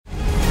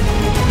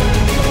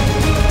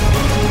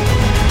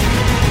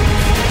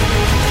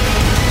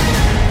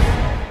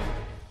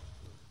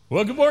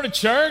Well, good morning,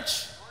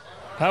 church.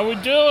 How we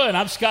doing?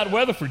 I'm Scott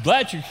Weatherford.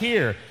 Glad you're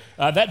here.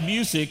 That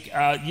music,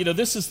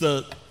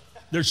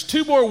 there's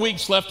 2 more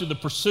weeks left in the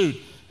pursuit,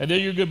 and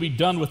then you're going to be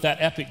done with that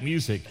epic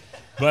music.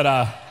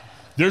 But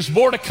there's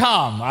more to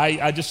come.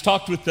 I just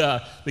talked with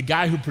the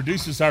guy who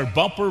produces our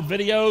bumper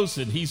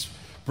videos, and he's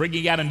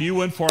bringing out a new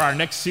one for our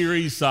next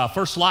series,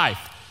 First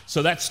Life.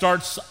 So that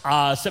starts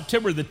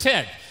September the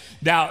 10th.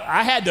 Now,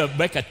 I had to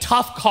make a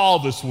tough call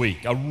this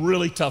week, a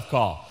really tough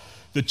call.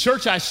 The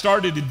church I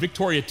started in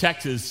Victoria,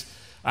 Texas,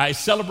 is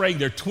celebrating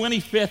their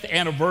 25th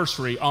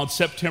anniversary on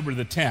September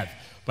the 10th.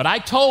 But I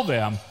told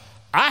them,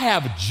 I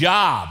have a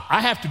job.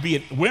 I have to be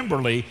at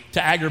Wimberley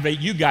to aggravate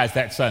you guys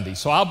that Sunday.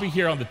 So I'll be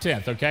here on the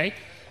 10th, okay?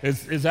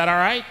 Is that all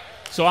right?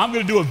 So I'm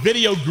going to do a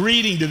video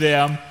greeting to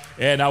them,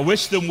 and I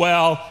wish them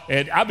well.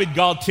 And I've been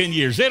gone 10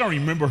 years. They don't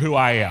even remember who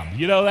I am.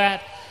 You know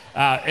that?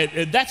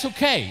 And that's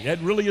okay.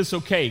 That really is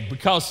okay,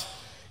 because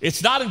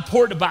it's not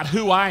important about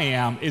who I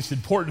am. It's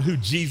important who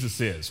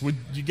Jesus is. Would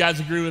you guys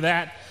agree with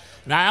that?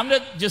 Now, I'm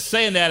not just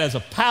saying that as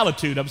a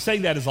platitude. I'm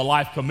saying that as a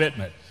life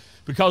commitment,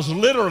 because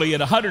literally in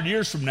 100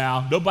 years from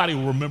now, nobody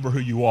will remember who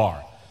you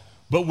are.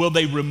 But will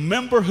they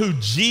remember who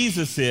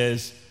Jesus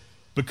is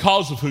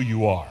because of who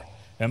you are?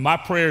 And my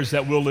prayer is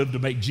that we'll live to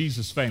make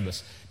Jesus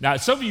famous. Now,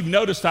 some of you have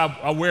noticed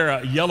I wear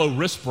a yellow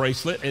wrist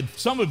bracelet, and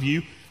some of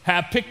you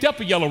have picked up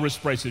a yellow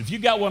wrist bracelet. If you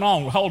got one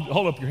on,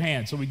 hold up your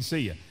hand so we can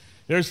see you.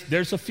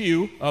 There's a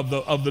few of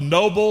the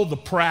noble, the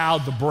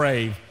proud, the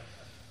brave,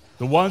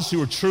 the ones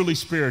who are truly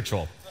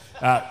spiritual.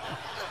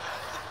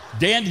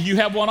 Dan, do you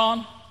have one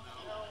on?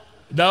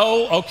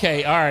 No?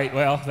 Okay, all right.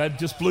 Well, that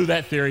just blew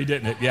that theory,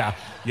 didn't it? Yeah.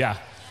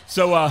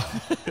 So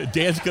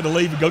Dan's going to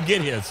leave and go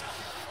get his.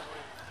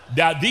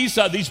 Now,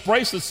 these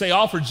bracelets say,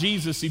 "All for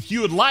Jesus." If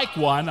you would like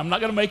one, I'm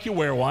not going to make you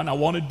wear one. I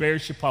won't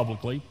embarrass you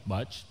publicly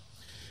much.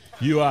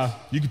 You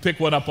can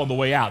pick one up on the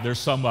way out. There's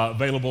some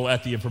available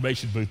at the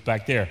information booth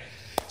back there.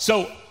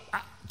 So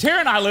Tara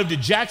and I lived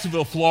in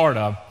Jacksonville,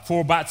 Florida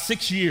for about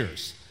 6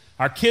 years.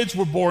 Our kids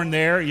were born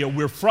there.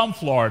 We're from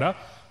Florida.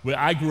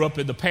 I grew up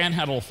in the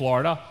panhandle of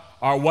Florida,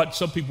 or what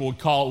some people would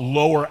call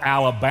Lower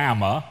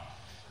Alabama.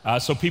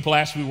 So people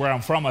ask me where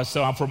I'm from. I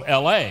say I'm from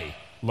L.A.,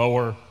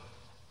 Lower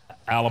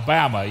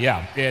Alabama,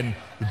 yeah. And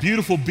the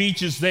beautiful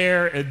beaches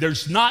there. And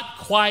there's not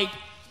quite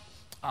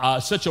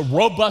such a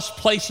robust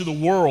place in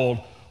the world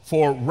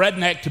for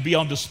redneck to be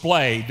on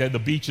display than the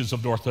beaches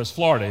of Northwest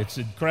Florida. It's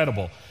an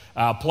incredible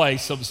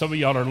place. Some of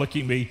y'all are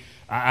looking at me.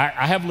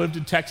 I have lived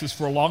in Texas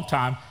for a long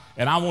time,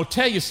 and I will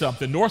tell you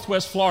something.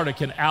 Northwest Florida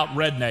can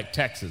out-redneck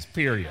Texas,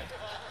 period.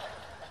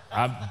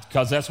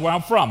 Because that's where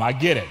I'm from. I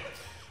get it.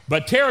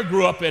 But Tara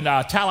grew up in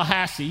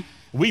Tallahassee.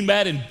 We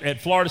met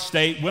at Florida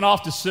State, went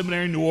off to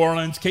seminary in New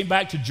Orleans, came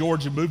back to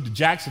Georgia, moved to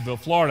Jacksonville,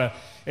 Florida.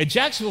 And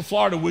Jacksonville,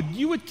 Florida,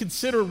 you would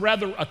consider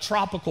rather a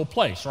tropical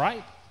place,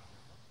 right?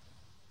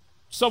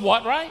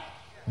 Somewhat, right?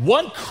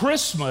 One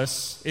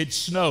Christmas, it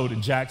snowed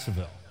in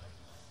Jacksonville.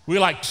 We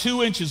had like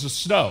 2 inches of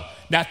snow.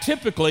 Now,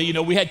 typically,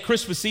 we had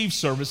Christmas Eve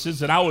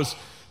services, and I was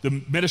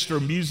the minister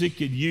of music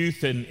and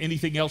youth and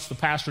anything else the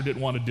pastor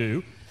didn't want to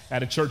do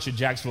at a church in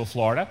Jacksonville,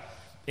 Florida.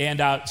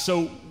 And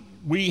so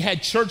we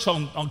had church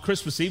on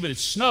Christmas Eve, and it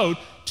snowed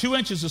 2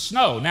 inches of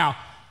snow. Now,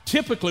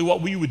 typically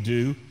what we would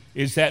do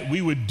is that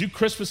we would do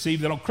Christmas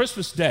Eve, then on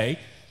Christmas Day,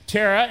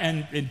 Tara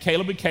and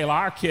Caleb and Kayla,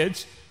 our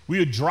kids, we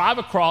would drive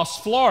across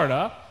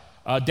Florida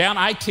down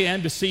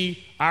I-10 to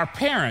see our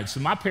parents.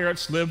 And my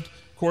parents lived,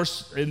 of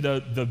course, in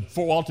the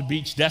Fort Walton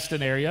Beach,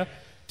 Destin area.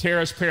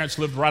 Tara's parents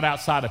lived right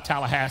outside of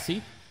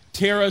Tallahassee.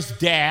 Tara's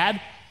dad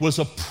was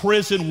a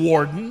prison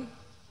warden.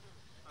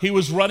 He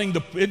was running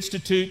the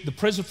institute, the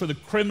prison for the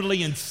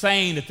criminally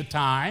insane at the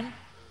time.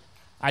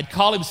 I'd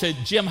call him and say,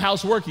 "Jim,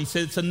 how's work?" He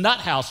said, "It's a nut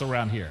house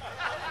around here."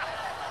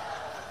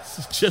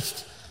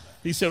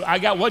 He said, "I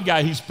got one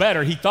guy who's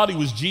better. He thought he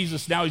was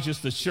Jesus. Now he's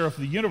just the sheriff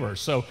of the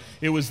universe." So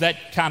it was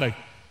that kind of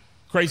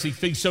crazy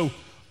thing. So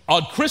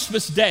on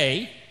Christmas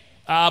Day,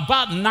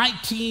 about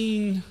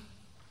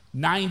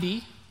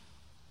 1990,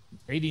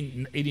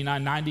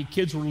 89, 90,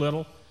 kids were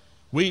little.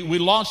 We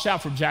launched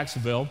out from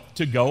Jacksonville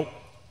to go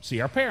see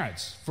our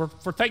parents for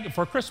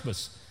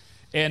Christmas.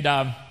 And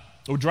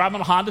we're driving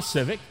a Honda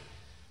Civic,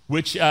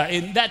 which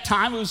in that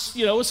time it was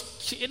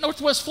in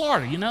Northwest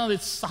Florida.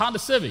 It's a Honda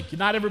Civic.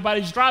 Not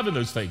everybody's driving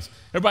those things.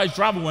 Everybody's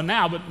driving one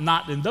now, but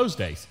not in those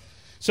days.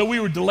 So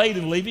we were delayed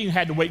in leaving and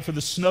had to wait for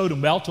the snow to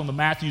melt on the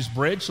Matthews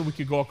Bridge so we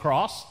could go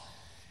across.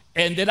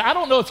 And then I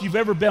don't know if you've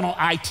ever been on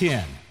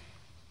I-10,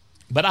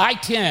 but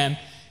I-10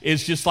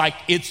 is just like,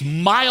 it's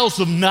miles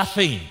of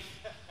nothing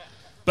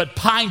but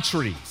pine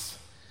trees.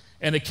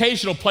 An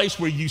occasional place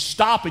where you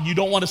stop and you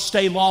don't want to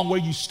stay long where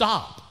you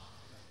stop.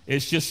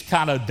 It's just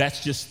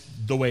that's just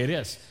the way it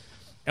is.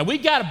 And we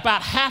got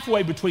about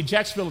halfway between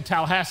Jacksonville and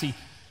Tallahassee,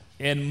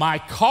 and my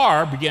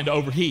car began to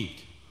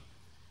overheat.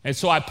 And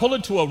so I pull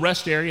into a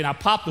rest area, and I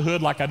pop the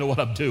hood like I know what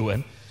I'm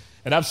doing.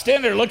 And I'm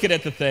standing there looking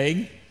at the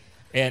thing,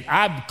 and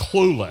I'm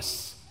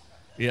clueless.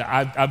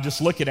 I'm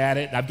just looking at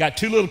it. I've got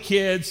 2 little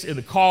kids in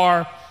the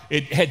car.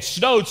 It had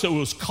snowed, so it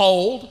was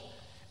cold.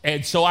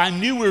 And so I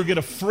knew we were going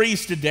to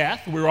freeze to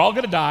death. We were all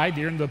going to die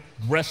during the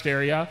rest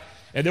area.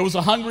 And there was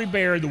a hungry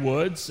bear in the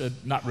woods.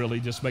 Not really,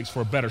 just makes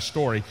for a better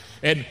story.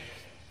 And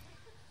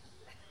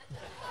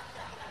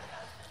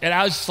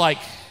I was just like,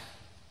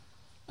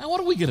 man, what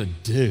are we going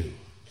to do?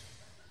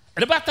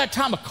 And about that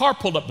time, a car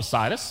pulled up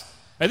beside us.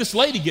 And this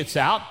lady gets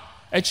out,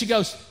 and she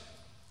goes,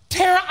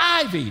 Tara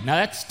Ivy. Now,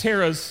 that's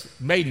Tara's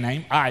maiden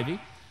name, Ivy.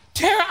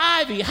 Tara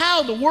Ivy,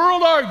 how in the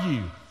world are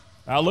you?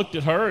 I looked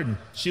at her, and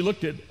she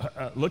looked at,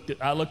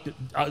 I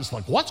was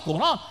like, what's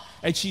going on?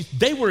 And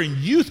they were in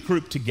youth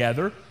group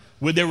together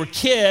when there were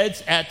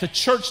kids at the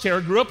church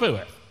Tara grew up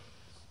with.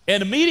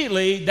 And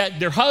immediately,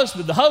 the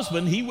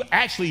husband, he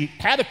actually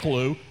had a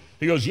clue.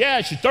 He goes, yeah,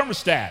 it's your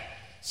thermostat.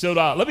 So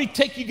let me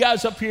take you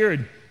guys up here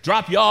and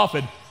drop you off,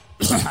 and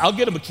I'll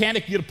get a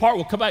mechanic, get a part,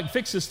 we'll come back and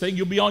fix this thing,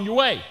 you'll be on your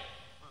way.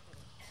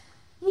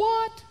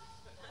 What?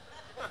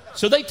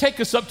 So they take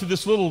us up to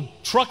this little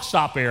truck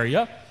stop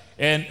area,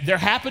 and there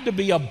happened to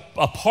be a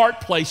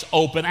part place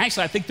open.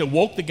 Actually, I think they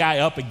woke the guy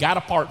up and got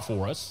a part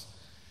for us.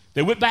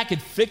 They went back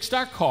and fixed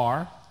our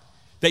car.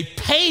 They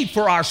paid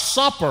for our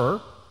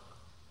supper,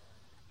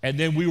 and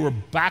then we were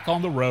back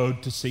on the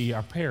road to see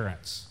our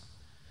parents.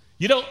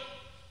 You know,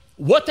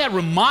 what that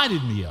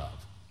reminded me of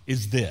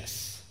is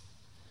this,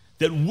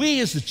 that we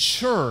as a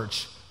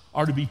church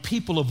are to be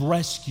people of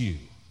rescue.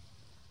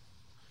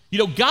 You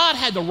know, God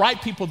had the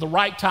right people at the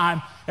right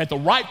time, at the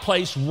right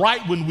place,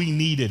 right when we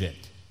needed it.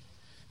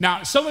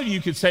 Now, some of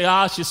you could say,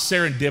 it's just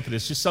serendipitous,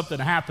 it's just something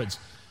that happens.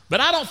 But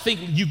I don't think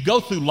you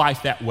go through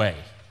life that way.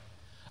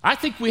 I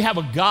think we have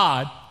a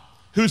God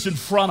who's in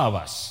front of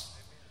us,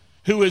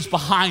 who is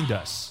behind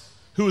us,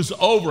 who is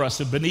over us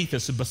and beneath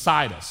us and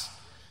beside us.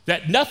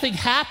 That nothing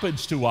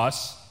happens to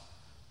us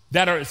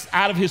that is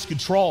out of his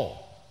control.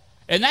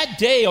 And that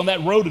day on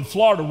that road in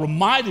Florida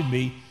reminded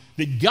me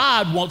that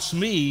God wants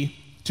me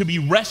to be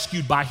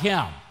rescued by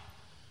him,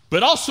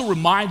 but also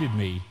reminded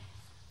me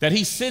that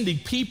he's sending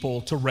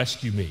people to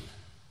rescue me.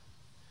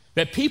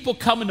 That people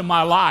come into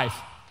my life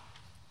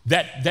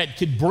that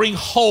could bring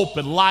hope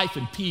and life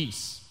and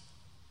peace.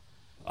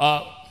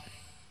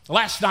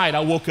 Last night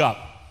I woke up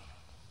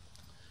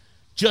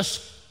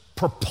just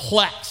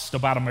perplexed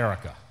about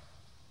America,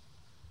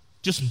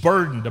 just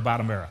burdened about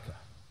America.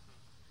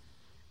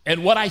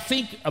 And what I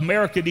think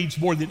America needs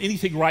more than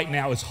anything right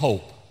now is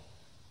hope.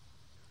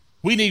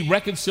 We need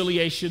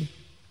reconciliation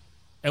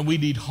and we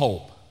need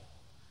hope.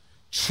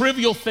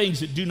 Trivial things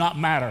that do not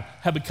matter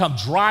have become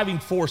driving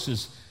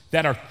forces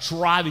that are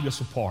driving us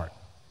apart.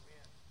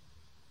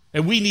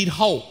 And we need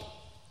hope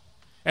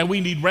and we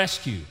need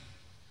rescue.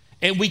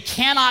 And we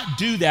cannot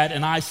do that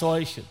in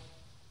isolation.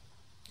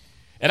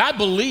 And I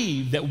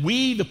believe that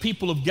we, the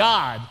people of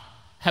God,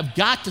 have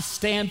got to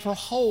stand for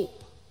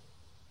hope.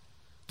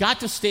 Got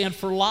to stand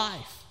for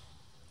life.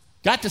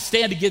 Got to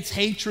stand against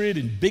hatred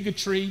and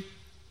bigotry.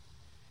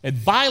 And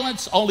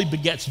violence only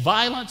begets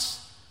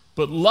violence,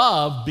 but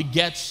love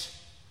begets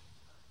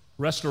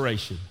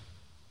restoration.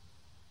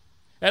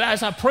 And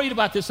as I prayed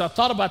about this, I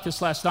thought about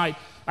this last night,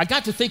 I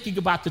got to thinking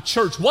about the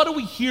church. What are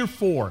we here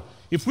for?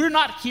 If we're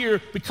not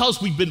here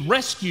because we've been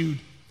rescued,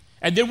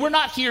 and then we're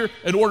not here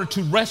in order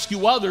to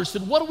rescue others,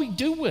 then what are we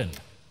doing?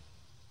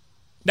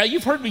 Now,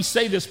 you've heard me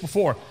say this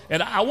before,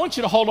 and I want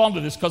you to hold on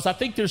to this because I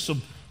think there's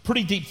some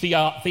pretty deep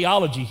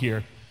theology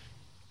here.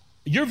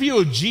 Your view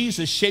of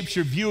Jesus shapes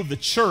your view of the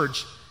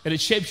church, and it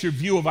shapes your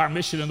view of our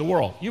mission in the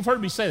world. You've heard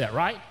me say that,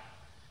 right?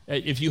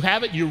 If you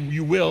haven't,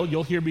 you will.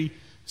 You'll hear me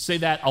say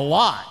that a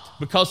lot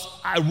because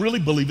I really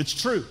believe it's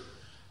true.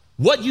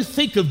 What you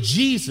think of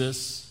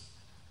Jesus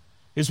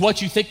is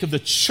what you think of the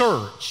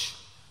church,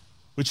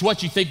 which is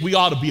what you think we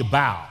ought to be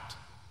about.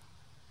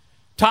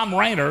 Tom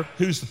Rainer,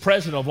 who's the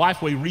president of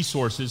Lifeway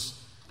Resources,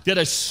 did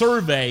a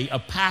survey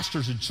of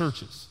pastors and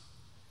churches.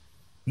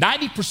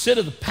 90%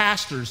 of the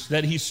pastors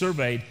that he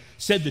surveyed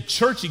said the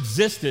church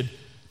existed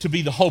to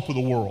be the hope of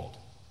the world.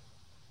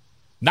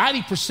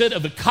 90%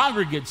 of the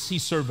congregants he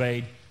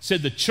surveyed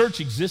said the church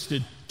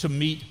existed to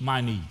meet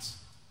my needs.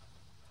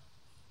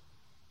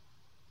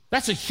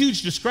 That's a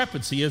huge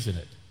discrepancy, isn't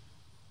it?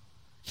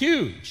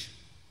 Huge.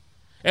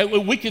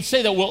 And we could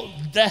say that, well,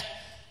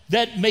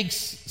 that makes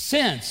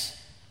sense.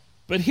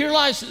 But here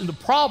lies the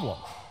problem.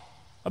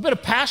 I've been a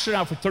pastor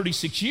now for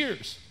 36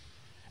 years.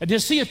 And to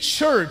see a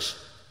church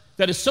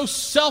that is so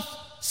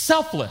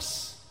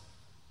selfless,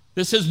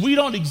 that says we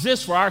don't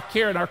exist for our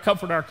care and our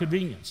comfort and our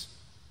convenience.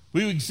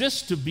 We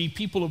exist to be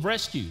people of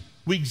rescue.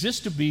 We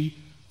exist to be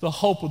the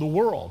hope of the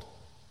world,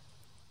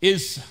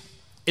 is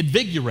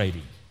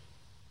invigorating,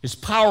 is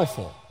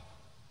powerful,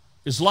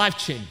 is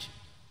life-changing.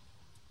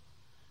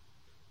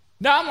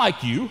 Now, I'm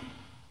like you.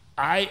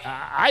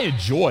 I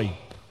enjoy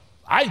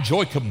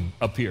coming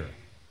up here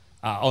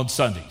on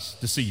Sundays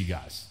to see you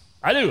guys.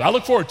 I do. I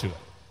look forward to it.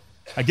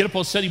 I get up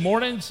on Sunday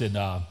mornings and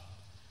I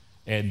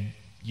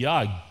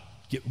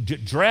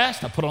get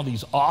dressed. I put on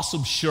these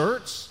awesome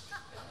shirts,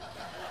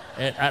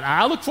 and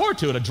I look forward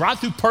to it. I drive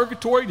through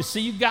purgatory to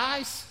see you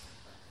guys,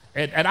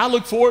 and I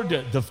look forward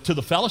to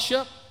the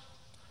fellowship.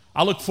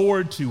 I look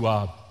forward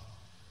to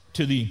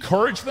the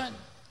encouragement.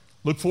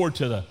 I look forward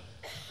to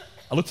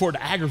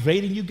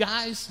aggravating you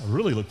guys. I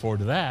really look forward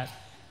to that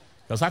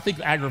because I think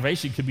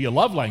aggravation can be a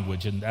love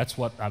language, and that's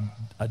what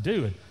I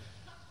do.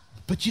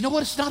 But you know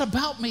what? It's not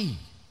about me.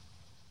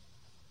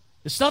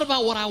 It's not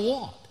about what I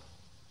want.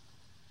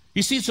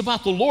 You see, it's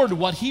about the Lord and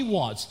what He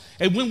wants.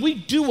 And when we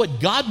do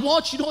what God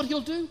wants, you know what He'll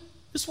do?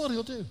 This is what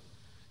He'll do.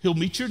 He'll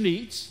meet your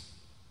needs.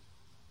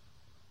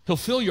 He'll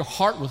fill your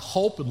heart with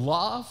hope and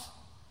love.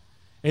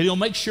 And He'll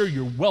make sure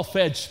you're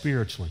well-fed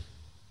spiritually.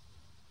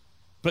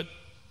 But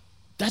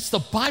that's the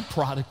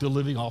byproduct of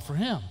living all for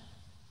Him.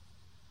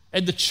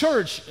 And the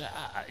church,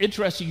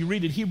 interesting, you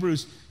read in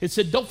Hebrews, it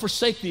said, don't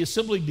forsake the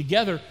assembling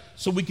together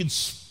so we can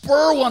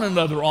spur one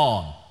another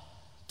on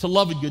to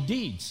love and good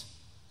deeds.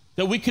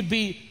 That we could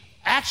be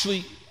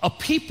actually a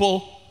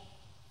people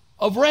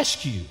of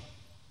rescue.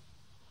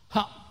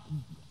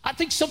 I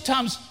think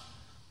sometimes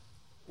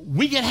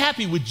we get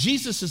happy with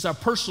Jesus as our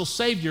personal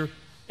Savior,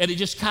 and it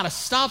just kind of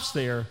stops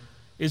there.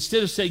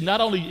 Instead of saying, not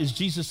only is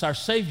Jesus our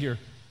Savior,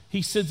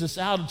 He sends us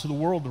out into the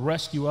world to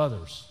rescue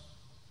others.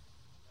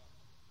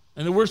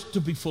 And that we're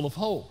to be full of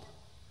hope.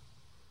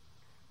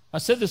 I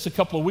said this a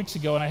couple of weeks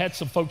ago, and I had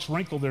some folks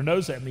wrinkle their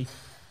nose at me,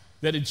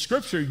 that in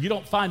Scripture, you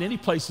don't find any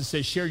place that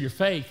says share your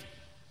faith.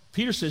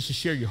 Peter says to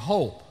share your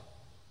hope.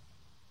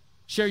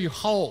 Share your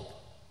hope.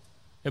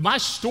 And my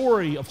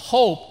story of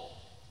hope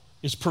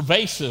is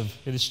pervasive,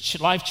 and it's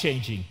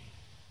life-changing.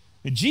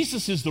 And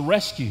Jesus is the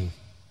rescue.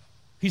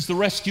 He's the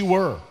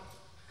rescuer.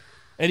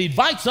 And He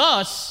invites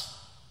us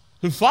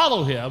who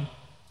follow Him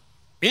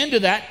into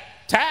that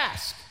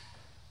task,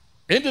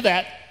 into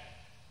that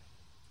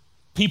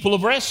people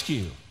of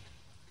rescue.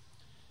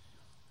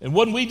 And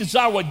when we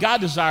desire what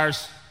God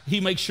desires, He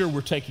makes sure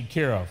we're taken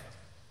care of.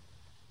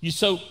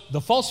 So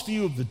the false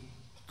view of the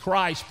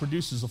Christ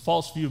produces a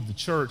false view of the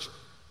church,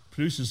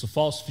 produces a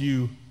false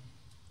view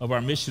of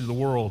our mission to the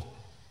world.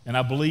 And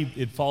I believe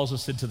it falls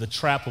us into the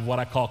trap of what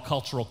I call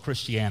cultural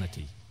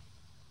Christianity,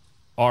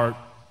 or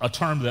a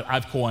term that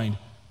I've coined,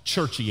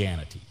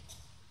 churchianity.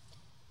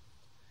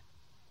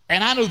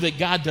 And I know that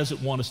God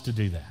doesn't want us to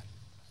do that.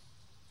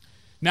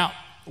 Now,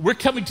 we're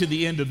coming to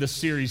the end of this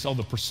series on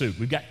the pursuit.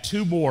 We've got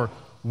 2 more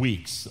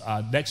weeks.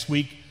 Next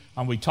week,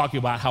 I'm going to be talking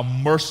about how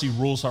mercy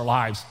rules our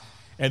lives.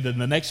 And then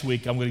the next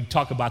week, I'm going to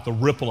talk about the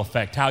ripple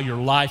effect, how your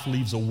life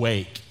leaves a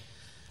wake.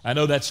 I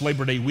know that's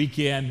Labor Day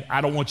weekend.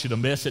 I don't want you to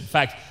miss it. In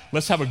fact,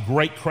 let's have a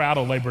great crowd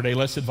on Labor Day.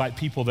 Let's invite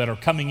people that are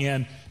coming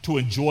in to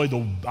enjoy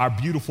our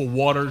beautiful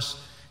waters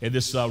in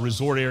this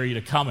resort area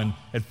to come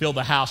and fill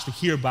the house to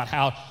hear about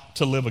how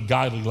to live a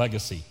godly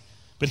legacy.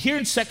 But here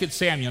in 2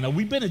 Samuel, now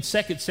we've been in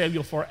 2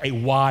 Samuel for a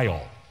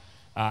while,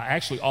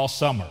 actually all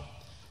summer.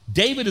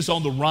 David is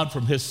on the run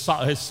from his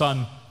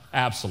son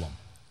Absalom.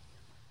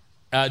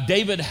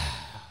 David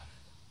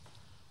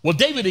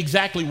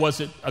exactly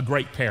wasn't a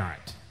great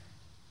parent.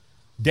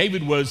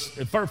 David was,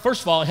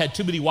 first of all, had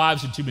too many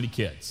wives and too many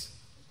kids.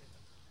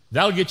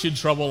 That'll get you in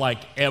trouble like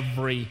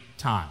every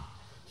time.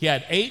 He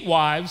had 8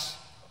 wives.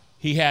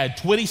 He had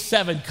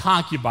 27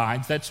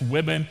 concubines. That's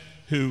women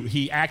who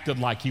he acted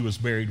like he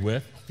was married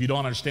with. If you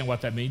don't understand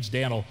what that means,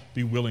 Dan will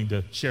be willing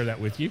to share that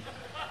with you.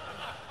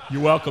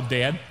 You're welcome,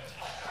 Dan.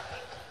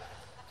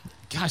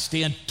 Gosh,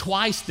 Dan,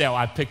 twice now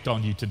I picked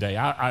on you today.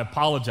 I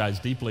apologize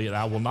deeply, and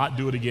I will not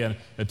do it again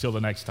until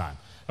the next time.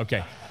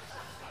 Okay.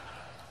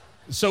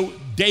 So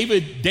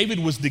David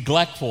was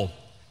neglectful,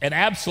 and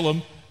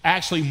Absalom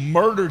actually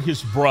murdered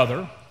his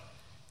brother,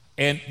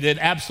 and then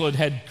Absalom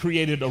had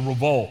created a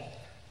revolt.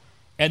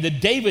 And then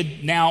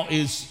David now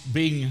is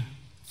being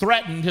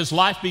threatened, his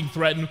life being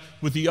threatened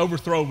with the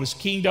overthrow of his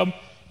kingdom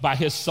by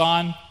his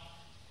son.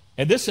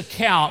 And this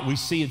account we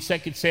see in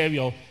 2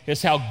 Samuel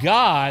is how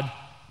God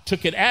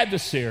took an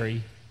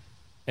adversary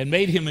and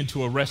made him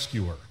into a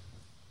rescuer.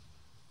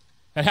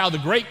 And how the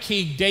great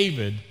King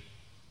David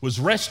was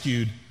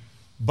rescued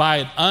by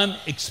an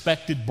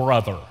unexpected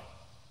brother.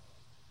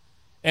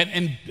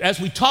 And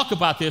as we talk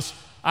about this,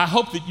 I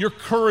hope that your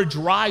courage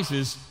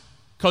rises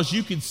because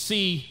you can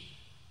see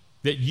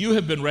that you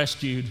have been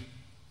rescued,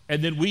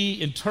 and then we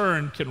in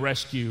turn can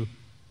rescue,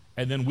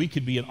 and then we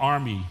could be an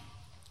army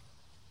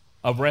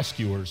of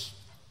rescuers,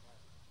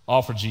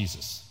 all for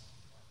Jesus.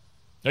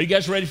 Are you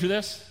guys ready for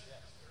this?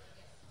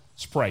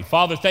 Let's pray.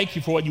 Father, thank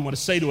you for what you want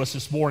to say to us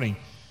this morning.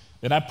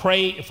 And I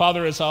pray,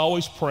 Father, as I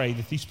always pray,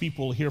 that these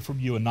people will hear from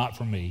you and not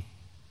from me.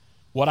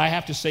 What I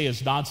have to say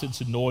is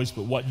nonsense and noise,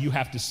 but what you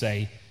have to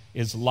say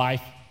is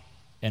life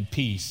and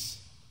peace.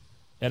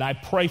 And I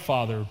pray,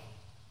 Father,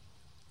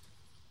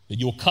 that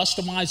you'll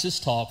customize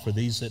this talk for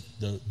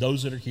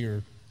those that are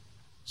here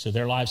so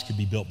their lives can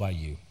be built by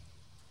you.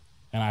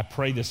 And I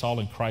pray this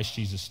all in Christ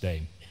Jesus'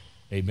 name.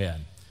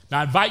 Amen. Now,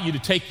 I invite you to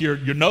take your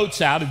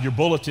notes out of your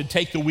bulletin,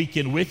 take the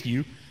weekend with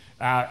you.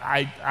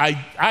 I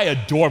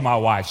adore my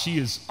wife. She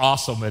is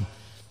awesome.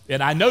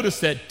 And I noticed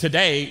that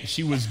today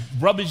she was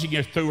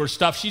rummaging through her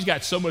stuff. She's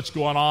got so much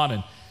going on,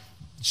 and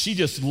she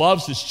just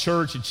loves this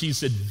church, and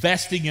she's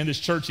investing in this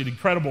church in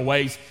incredible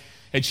ways.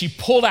 And she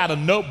pulled out a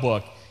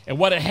notebook, and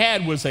what it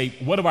had was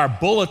one of our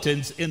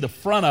bulletins in the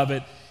front of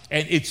it,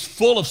 and it's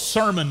full of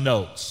sermon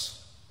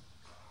notes.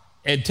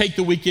 and take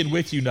the weekend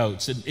with you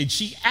notes. And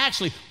she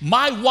actually,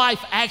 my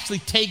wife actually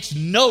takes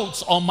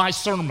notes on my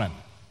sermon,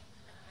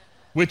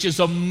 which is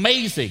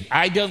amazing.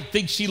 I don't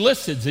think she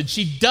listens, and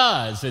she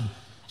does. And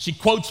she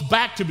quotes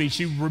back to me.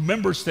 She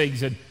remembers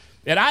things. And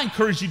I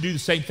encourage you to do the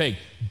same thing.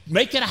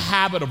 Make it a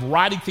habit of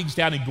writing things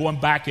down and going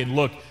back and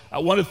look.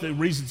 One of the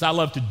reasons I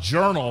love to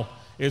journal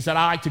is that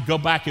I like to go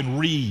back and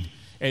read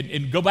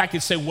and go back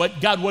and say,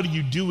 God, what are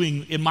you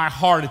doing in my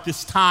heart at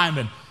this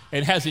time?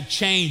 And has it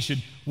changed?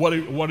 And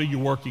what are you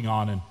working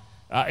on? And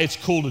it's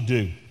cool to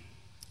do.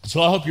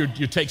 So I hope you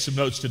take some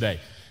notes today.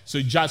 So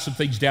you jot some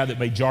things down that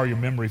may jar your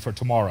memory for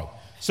tomorrow.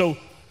 So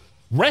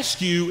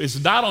rescue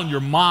is not on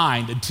your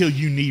mind until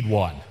you need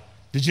one.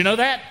 Did you know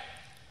that?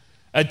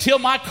 Until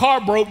my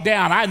car broke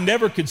down, I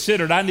never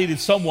considered I needed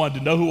someone to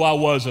know who I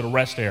was at a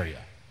rest area.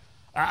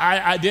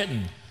 I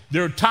didn't.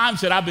 There are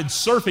times that I've been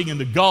surfing in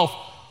the Gulf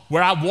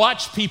where I've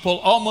watched people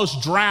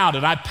almost drown,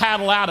 and I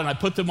paddle out and I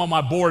put them on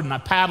my board and I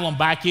paddle them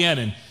back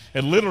in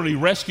and literally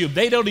rescue them.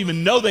 They don't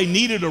even know they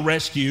needed a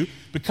rescue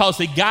because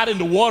they got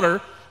into water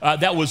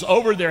that was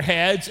over their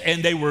heads,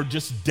 and they were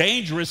just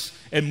dangerous,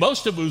 and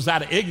most of it was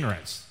out of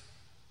ignorance.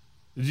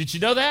 Did you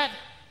know that?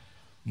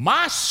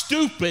 My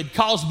stupid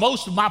caused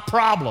most of my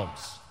problems.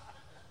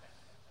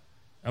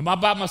 Am I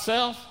by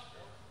myself?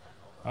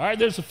 All right,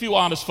 there's a few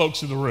honest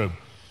folks in the room.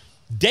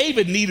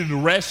 David needed a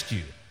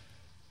rescue.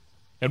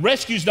 And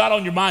rescue's not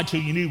on your mind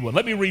until you need one.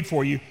 Let me read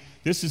for you.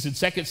 This is in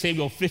 2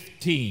 Samuel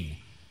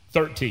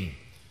 15:13.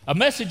 A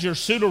messenger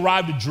soon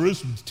arrived in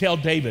Jerusalem to tell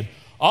David,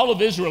 all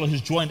of Israel has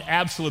joined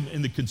Absalom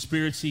in the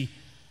conspiracy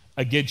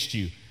against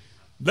you.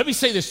 Let me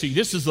say this to you.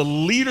 This is a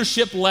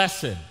leadership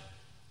lesson.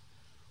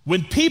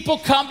 When people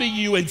come to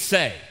you and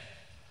say,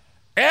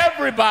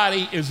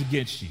 everybody is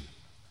against you,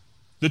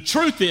 the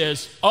truth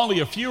is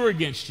only a few are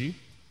against you,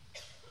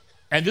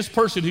 and this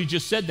person who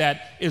just said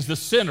that is the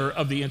center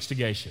of the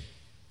instigation.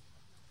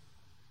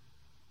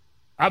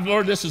 I've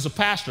learned this as a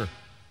pastor.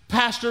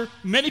 Pastor,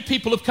 many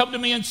people have come to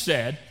me and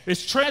said,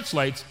 this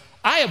translates,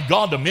 I have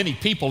gone to many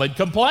people and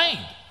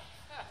complained.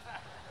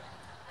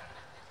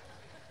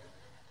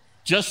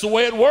 Just the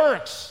way it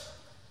works.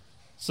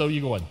 So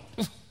you're going,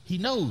 he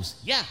knows.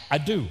 Yeah, I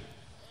do.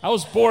 I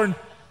was born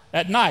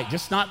at night,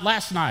 just not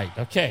last night.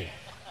 Okay.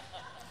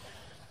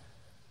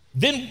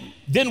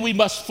 Then we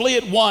must flee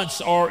at once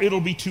or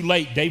it'll be too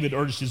late, David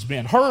urged his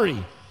men. Hurry.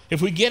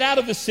 If we get out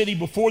of the city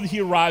before he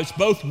arrives,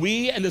 both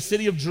we and the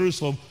city of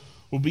Jerusalem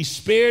will be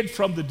spared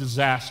from the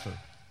disaster.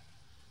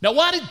 Now,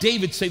 why did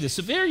David say this?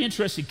 It's a very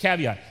interesting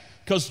caveat,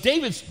 because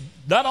David's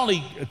not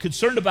only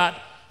concerned about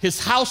his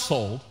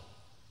household,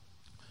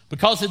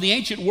 because in the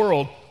ancient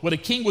world, when a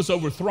king was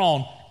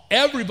overthrown,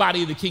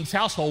 everybody in the king's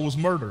household was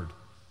murdered.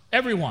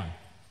 Everyone.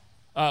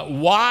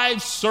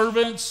 Wives,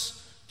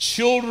 servants,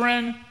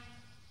 children,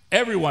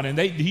 everyone. And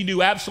he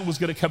knew Absalom was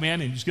going to come in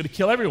and he was going to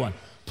kill everyone.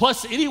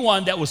 Plus,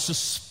 anyone that was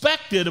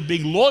suspected of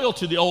being loyal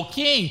to the old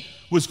king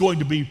was going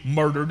to be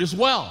murdered as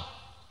well.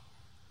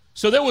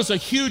 So there was a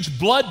huge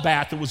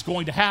bloodbath that was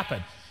going to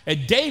happen.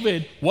 And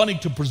David, wanting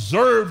to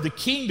preserve the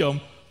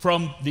kingdom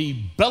from the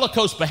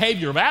bellicose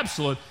behavior of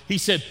Absalom, he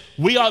said,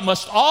 we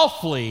must all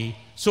flee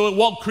so it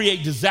won't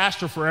create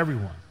disaster for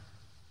everyone.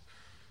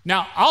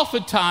 Now,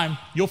 oftentimes,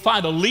 you'll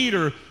find a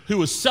leader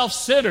who is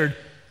self-centered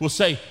will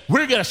say,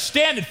 we're going to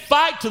stand and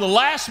fight to the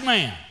last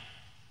man.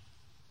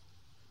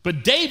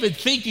 But David,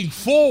 thinking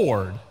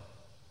forward,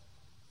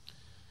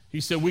 he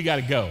said, we got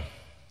to go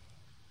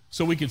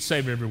so we can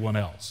save everyone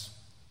else.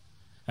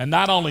 And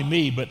not only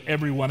me, but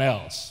everyone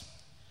else.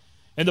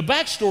 And the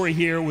backstory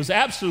here was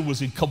Absalom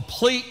was in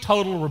complete,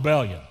 total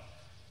rebellion.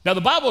 Now,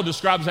 the Bible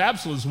describes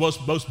Absalom as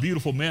the most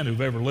beautiful men who've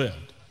ever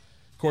lived.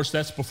 Of course,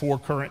 that's before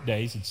current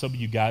days, and some of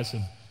you guys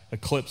have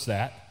eclipsed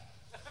that.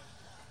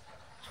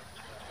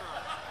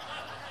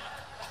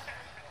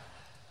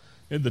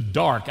 In the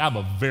dark, I'm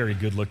a very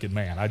good-looking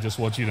man. I just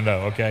want you to know,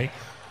 okay?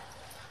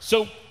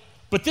 So,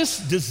 but this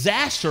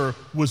disaster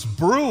was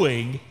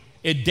brewing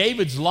in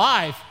David's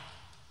life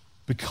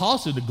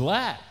because of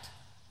neglect.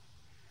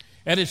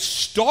 And it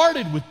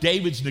started with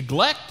David's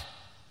neglect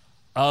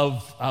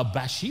of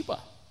Bathsheba.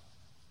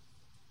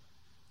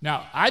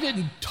 Now, I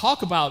didn't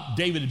talk about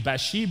David and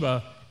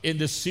Bathsheba in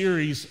this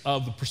series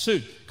of The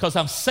Pursuit because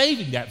I'm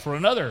saving that for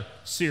another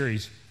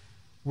series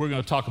we're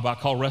going to talk about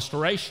called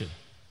Restoration,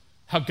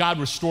 how God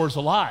restores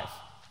a life.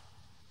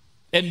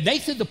 And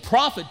Nathan the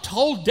prophet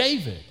told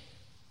David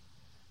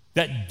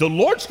that the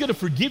Lord's going to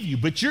forgive you,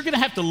 but you're going to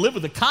have to live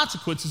with the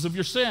consequences of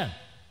your sin.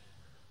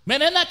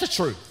 Man, isn't that the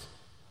truth?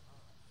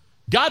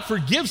 God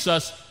forgives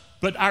us,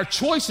 but our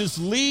choices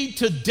lead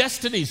to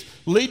destinies,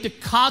 lead to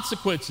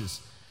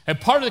consequences. And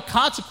part of the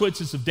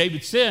consequences of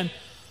David's sin,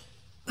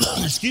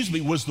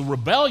 was the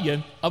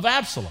rebellion of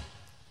Absalom.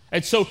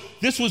 And so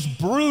this was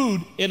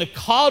brewed in a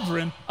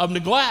cauldron of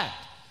neglect.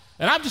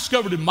 And I've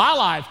discovered in my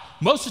life,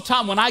 most of the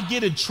time when I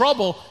get in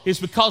trouble is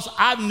because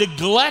I've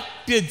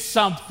neglected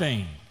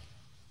something.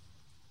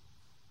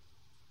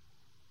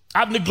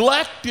 I've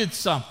neglected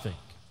something.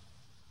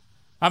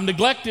 I've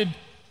neglected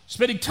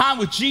spending time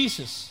with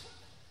Jesus.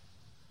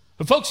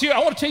 But folks, here, I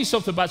want to tell you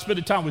something about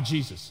spending time with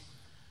Jesus.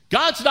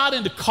 God's not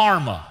into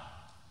karma.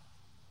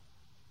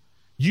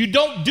 You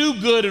don't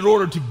do good in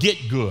order to get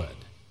good.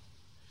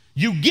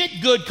 You get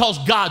good because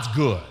God's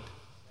good.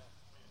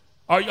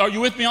 Are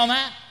you with me on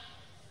that?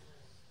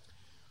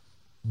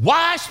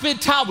 Why I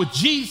spend time with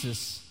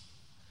Jesus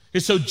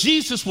is so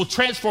Jesus will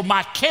transform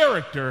my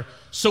character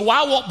so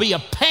I won't be a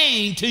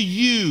pain to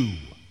you.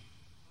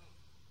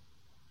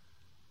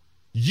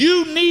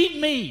 You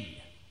need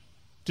me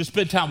to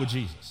spend time with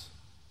Jesus,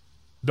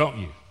 don't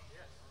you?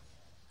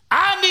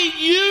 I need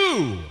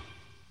you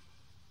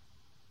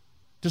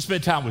to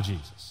spend time with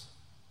Jesus.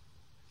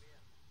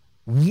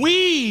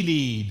 We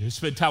need to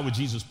spend time with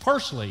Jesus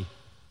personally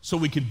so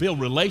we can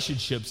build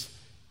relationships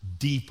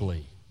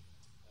deeply.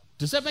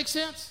 Does that make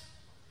sense?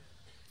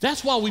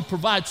 That's why we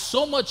provide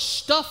so much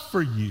stuff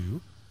for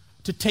you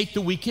to take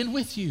the weekend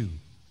with you,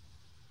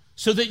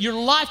 so that your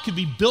life can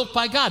be built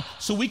by God,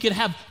 so we can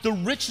have the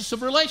richest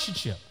of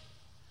relationship.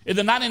 In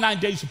the 99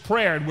 days of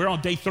prayer, and we're on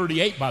day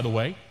 38, by the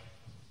way,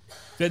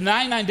 the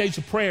 99 days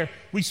of prayer,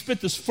 we spent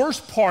this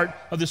first part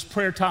of this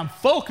prayer time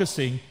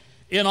focusing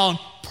in on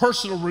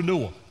personal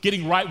renewal,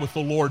 getting right with the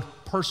Lord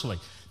personally.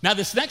 Now,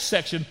 this next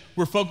section,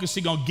 we're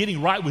focusing on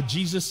getting right with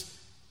Jesus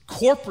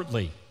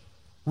corporately,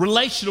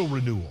 relational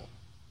renewal,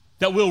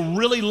 that we'll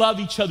really love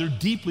each other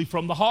deeply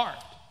from the heart.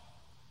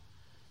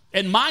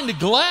 And my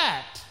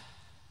neglect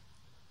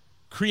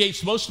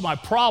creates most of my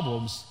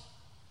problems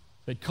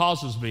that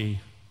causes me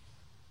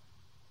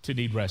to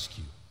need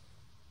rescue.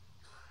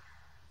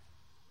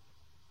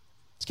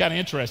 It's kind of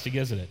interesting,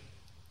 isn't it?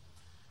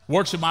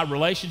 Works in my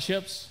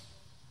relationships.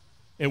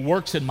 It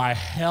works in my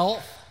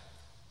health.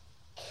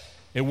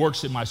 It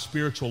works in my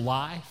spiritual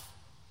life.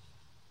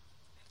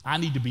 I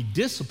need to be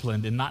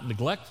disciplined and not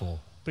neglectful,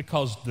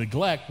 because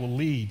neglect will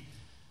lead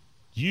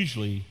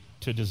usually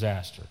to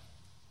disaster.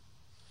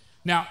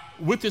 Now,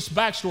 with this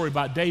backstory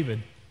about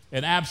David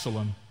and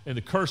Absalom and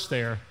the curse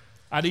there,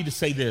 I need to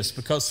say this,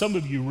 because some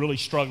of you are really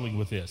struggling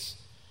with this.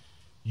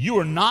 You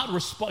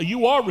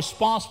are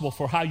responsible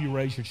for how you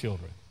raise your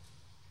children.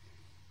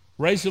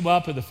 Raise them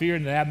up in the fear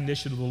and the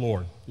admonition of the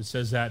Lord. It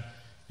says that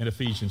in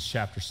Ephesians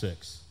chapter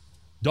 6.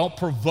 Don't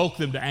provoke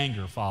them to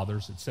anger,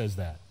 fathers. It says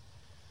that.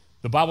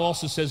 The Bible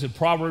also says in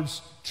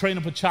Proverbs, train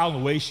up a child in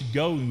the way he should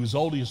go, and who is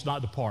old he is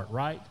not depart,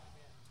 right?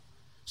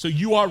 So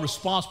you are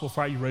responsible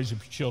for how you raise up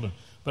your children.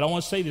 But I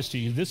want to say this to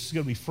you. This is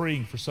going to be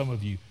freeing for some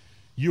of you.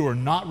 You are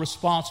not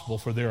responsible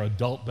for their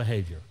adult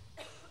behavior.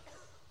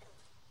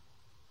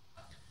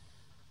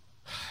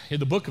 In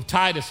the book of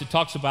Titus, it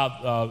talks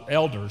about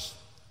elders.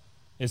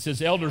 It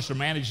says elders are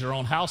manage their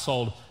own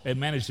household and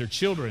manage their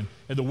children.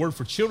 And the word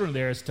for children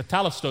there is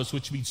tetelestos,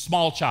 which means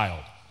small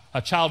child,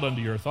 a child under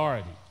your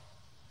authority.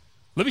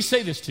 Let me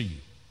say this to you.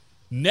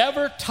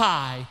 Never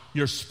tie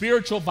your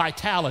spiritual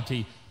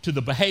vitality to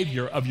the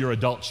behavior of your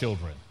adult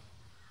children.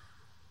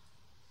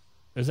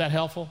 Is that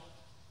helpful?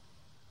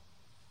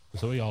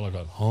 Some of y'all are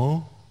going, huh?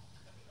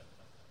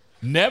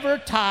 Never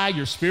tie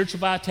your spiritual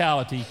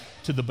vitality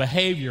to the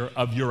behavior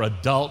of your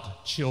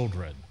adult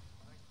children.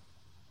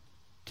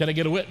 Can I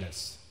get a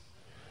witness?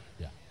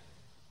 Yeah.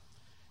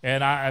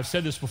 And I've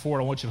said this before,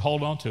 and I want you to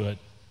hold on to it.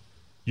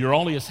 You're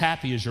only as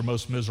happy as your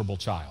most miserable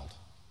child.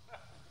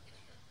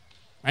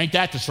 Ain't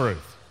that the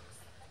truth?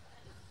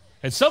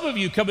 And some of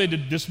you come into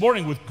this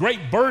morning with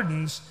great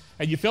burdens,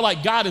 and you feel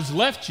like God has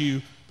left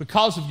you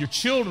because of your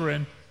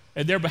children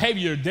and their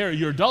behavior,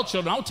 your adult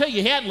children. I'll tell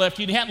you, He hadn't left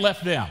you, and He hadn't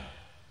left them.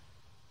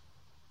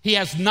 He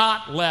has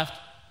not left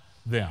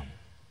them.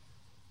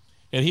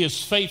 And He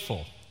is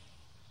faithful.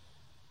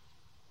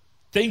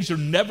 Things are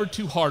never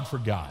too hard for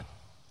God.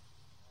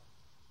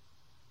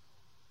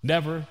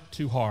 Never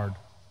too hard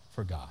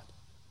for God.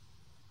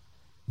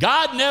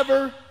 God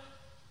never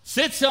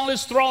sits on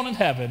His throne in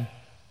heaven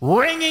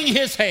wringing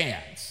His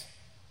hands.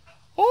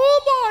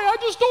 Oh my, I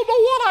just don't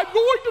know what I'm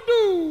going to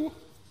do.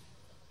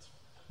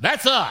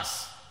 That's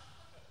us.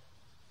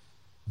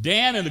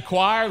 Dan and the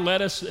choir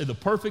led us in the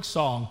perfect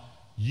song,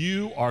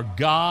 You Are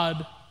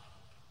God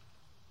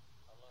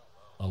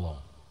Alone.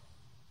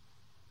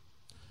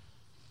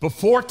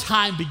 Before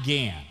time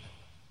began,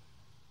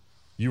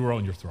 you were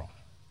on your throne.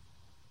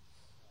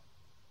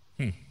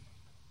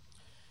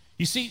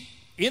 You see,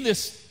 in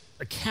this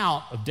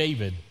account of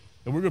David,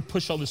 and we're going to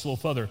push on this a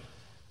little further,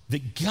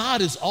 that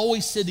God is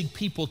always sending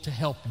people to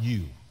help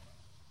you.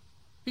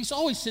 He's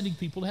always sending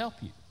people to help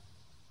you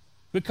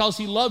because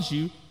He loves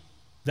you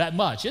that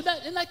much.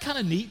 Isn't that kind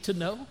of neat to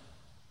know?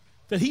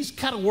 That He's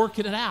kind of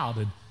working it out,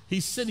 and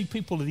He's sending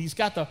people, and He's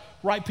got the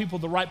right people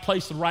at the right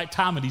place at the right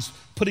time, and He's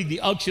putting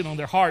the unction on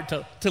their heart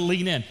to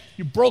lean in.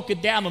 You broke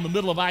it down in the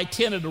middle of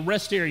I-10 at a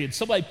rest area, and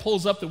somebody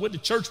pulls up that went to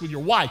church with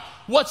your wife.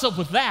 What's up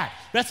with that?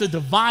 That's a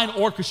divine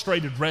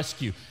orchestrated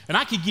rescue. And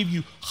I could give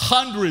you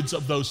hundreds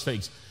of those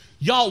things.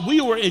 Y'all, we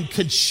were in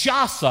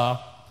Kinshasa,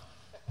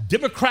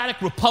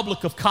 Democratic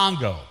Republic of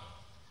Congo.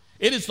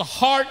 It is the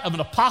heart of an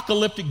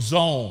apocalyptic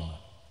zone.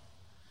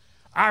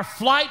 Our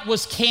flight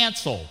was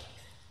canceled.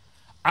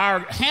 Our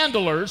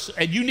handlers,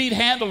 and you need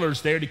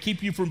handlers there to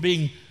keep you from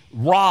being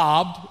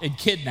robbed and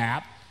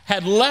kidnapped,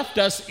 had left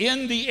us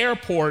in the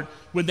airport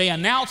when they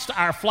announced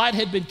our flight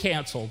had been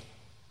canceled.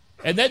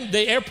 And then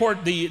the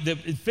airport, the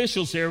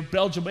officials there,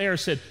 Belgium Air,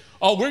 said,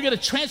 oh, we're going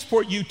to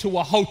transport you to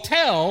a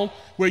hotel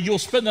where you'll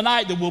spend the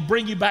night, then we'll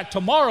bring you back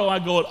tomorrow. I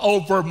go,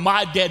 over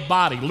my dead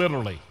body,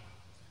 literally.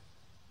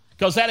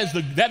 Because that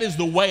is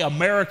the way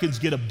Americans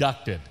get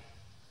abducted.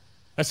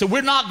 I said,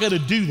 we're not going to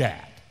do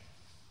that.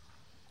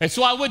 And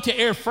so I went to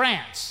Air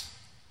France,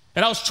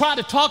 and I was trying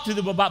to talk to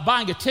them about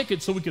buying a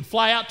ticket so we could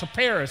fly out to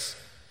Paris,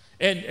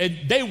 and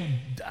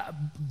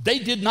they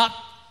did not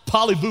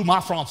parlez-vous my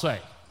français.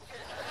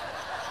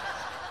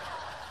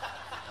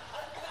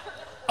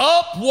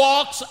 Up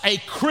walks a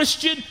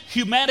Christian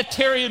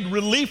humanitarian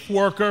relief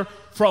worker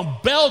from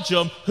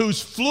Belgium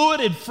who's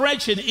fluent in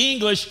French and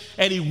English,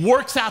 and he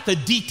works out the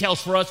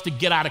details for us to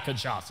get out of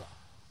Kinshasa.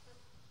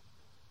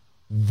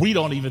 We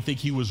don't even think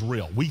he was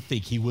real. We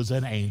think he was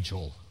an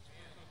angel.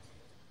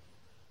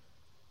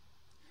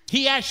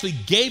 He actually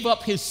gave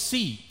up his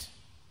seat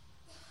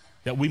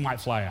that we might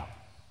fly out.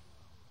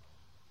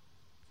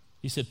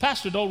 He said,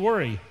 Pastor, don't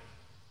worry.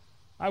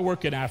 I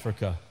work in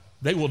Africa.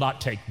 They will not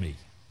take me.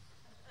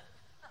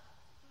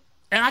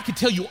 And I could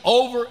tell you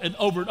over and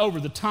over and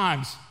over the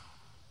times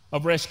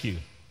of rescue.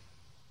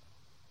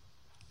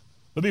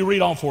 Let me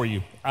read on for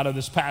you out of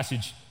this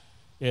passage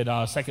in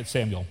 2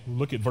 Samuel.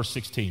 Look at verse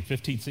 15,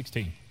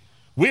 16.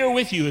 We are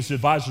with you, his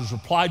advisors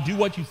replied. Do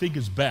what you think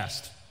is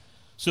best.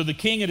 So the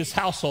king and his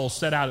household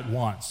set out at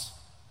once.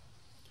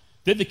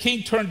 Then the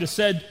king turned and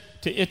said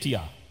to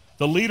Ittai,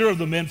 the leader of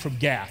the men from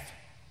Gath.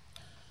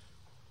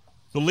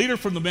 The leader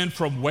from the men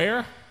from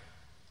where?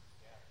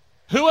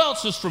 Who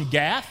else is from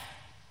Gath?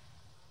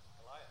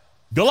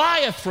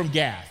 Goliath from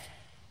Gath.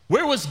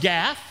 Where was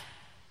Gath?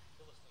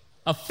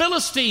 A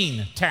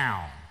Philistine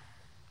town.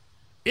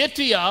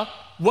 Ittai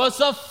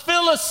was a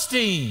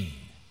Philistine.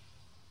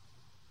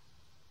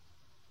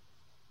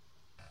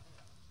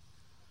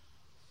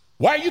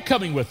 Why are you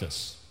coming with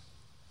us?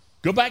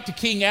 Go back to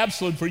King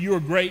Absalom, for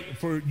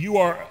you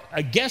are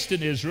a guest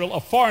in Israel, a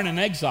foreign in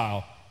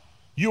exile.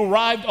 You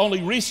arrived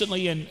only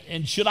recently,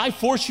 and should I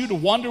force you to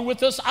wander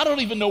with us? I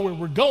don't even know where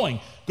we're going.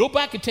 Go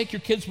back and take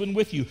your kinsmen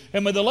with you.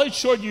 And may the Lord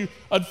show you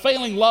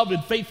unfailing love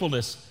and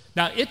faithfulness.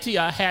 Now,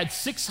 Ittai had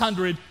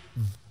 600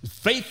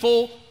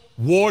 faithful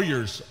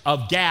warriors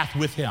of Gath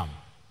with him.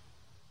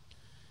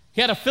 He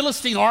had a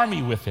Philistine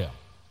army with him.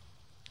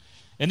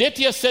 And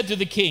Ittai said to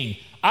the king,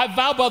 I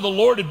vow by the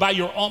Lord and by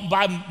your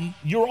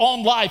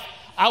own life,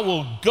 I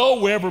will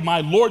go wherever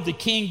my lord the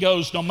king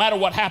goes, no matter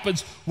what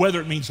happens, whether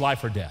it means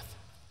life or death.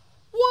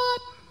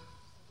 What?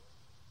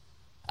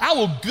 I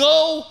will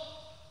go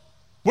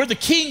where the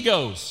king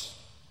goes,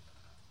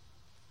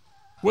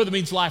 whether it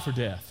means life or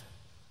death.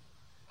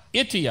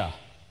 Ittai,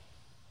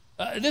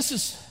 this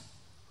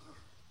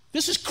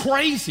is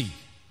crazy.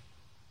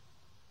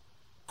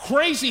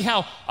 Crazy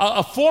how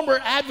a former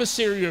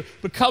adversary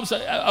becomes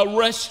a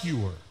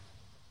rescuer.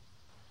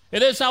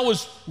 And as I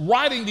was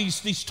writing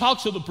these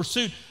talks of the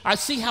pursuit, I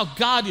see how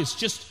God is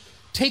just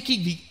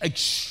taking the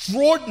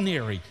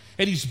extraordinary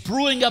and he's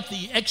brewing up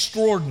the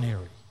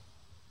extraordinary.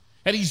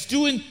 And he's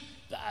doing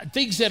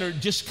things that are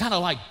just kind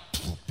of like,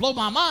 blow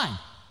my mind.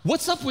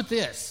 What's up with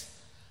this?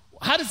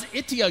 How does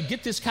Ittai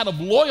get this kind of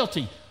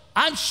loyalty?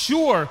 I'm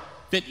sure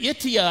that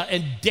Ittai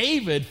and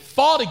David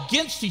fought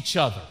against each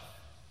other.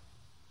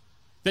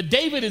 That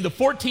David, in the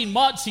 14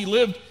 months he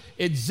lived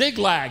in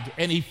Ziklag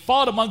and he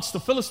fought amongst the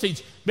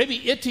Philistines,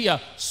 maybe Ittai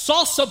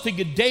saw something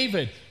in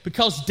David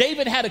because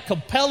David had a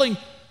compelling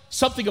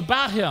something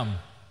about him.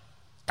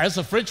 As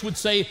the French would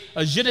say,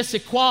 a je ne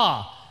sais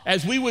quoi.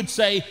 As we would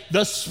say,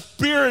 the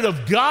Spirit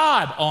of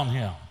God on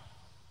him.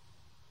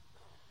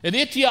 And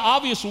Ittai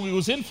obviously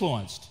was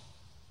influenced.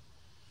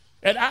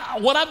 And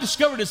what I've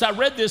discovered as I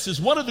read this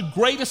is one of the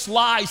greatest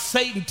lies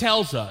Satan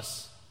tells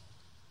us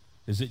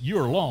is that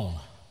you're alone.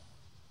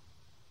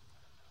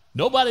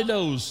 Nobody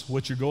knows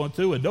what you're going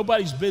through, and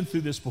nobody's been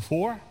through this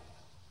before.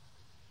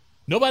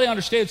 Nobody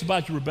understands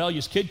about your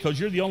rebellious kid because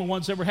you're the only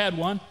one that's ever had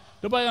one.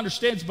 Nobody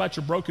understands about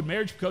your broken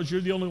marriage because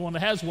you're the only one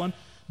that has one.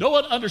 No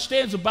one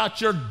understands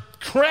about your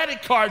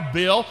credit card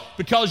bill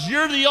because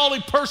you're the only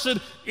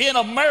person in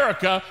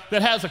America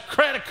that has a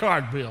credit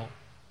card bill.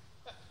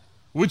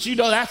 Which you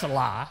know that's a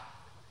lie.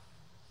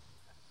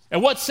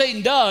 And what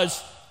Satan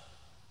does,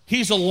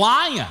 he's a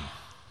lion.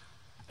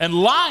 And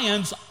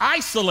lions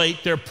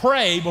isolate their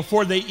prey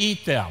before they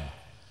eat them.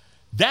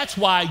 That's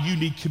why you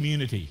need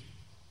community.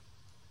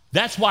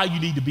 That's why you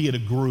need to be in a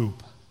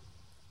group.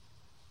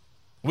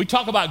 We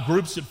talk about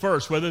groups at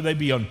first, whether they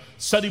be on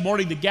Sunday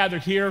morning to gather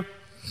here.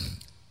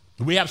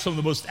 We have some of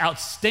the most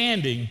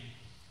outstanding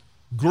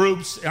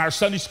groups in our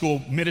Sunday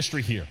school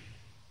ministry here.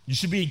 You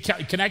should be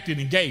connected,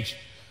 engaged.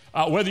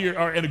 Whether you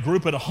are in a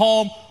group at a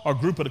home or a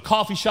group at a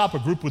coffee shop, a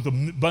group with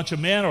a bunch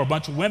of men or a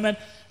bunch of women,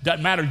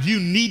 doesn't matter.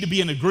 You need to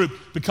be in a group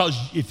because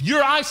if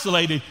you're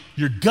isolated,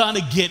 you're going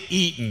to get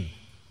eaten.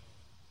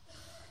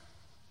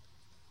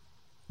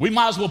 We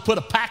might as well put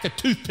a pack of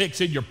toothpicks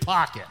in your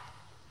pocket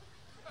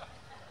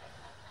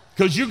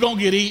because you're going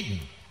to get eaten.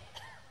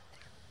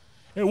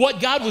 And what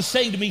God was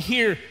saying to me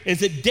here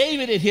is that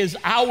David, in his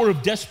hour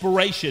of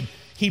desperation,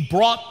 he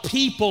brought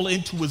people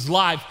into his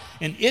life,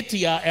 and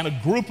Ittiah and a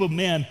group of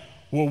men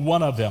were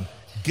one of them.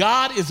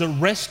 God is a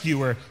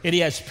rescuer, and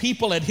he has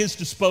people at his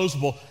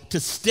disposal to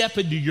step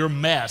into your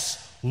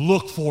mess.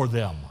 Look for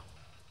them.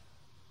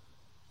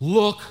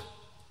 Look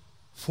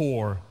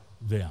for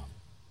them.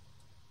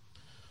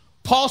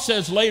 Paul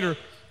says later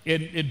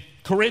in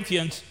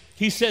Corinthians,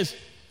 he says,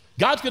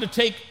 God's going to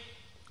take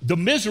the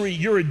misery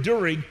you're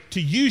enduring to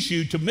use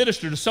you to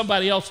minister to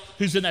somebody else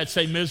who's in that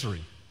same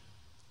misery.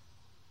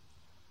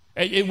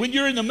 And when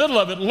you're in the middle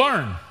of it,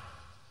 learn.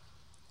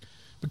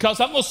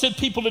 Because I'm going to send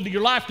people into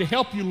your life to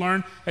help you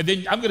learn, and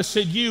then I'm going to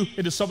send you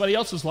into somebody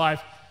else's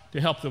life to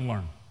help them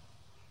learn.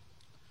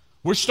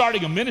 We're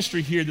starting a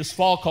ministry here this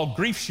fall called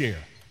Grief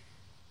Share,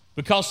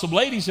 because some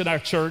ladies in our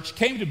church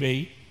came to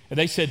me and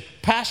they said,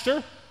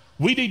 Pastor,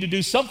 we need to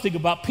do something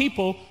about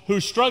people who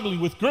are struggling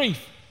with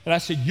grief. And I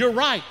said, you're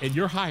right, and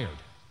you're hired.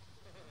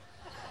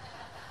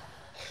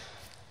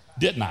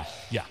 Didn't I?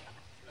 Yeah.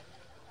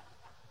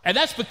 And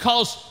that's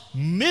because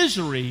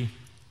misery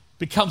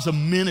becomes a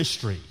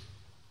ministry.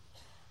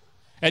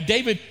 And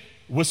David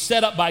was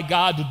set up by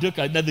God to do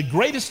it. Now, the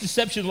greatest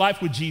deception in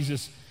life with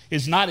Jesus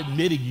is not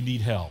admitting you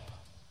need help.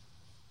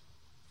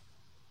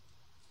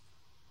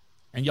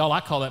 And y'all,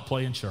 I call that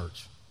playing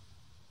church.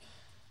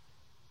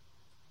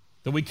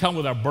 That we come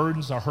with our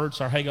burdens, our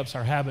hurts, our hang-ups,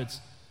 our habits,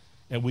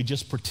 and we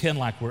just pretend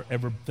like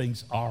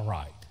everything's all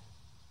right.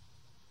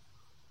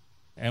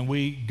 And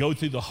we go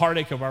through the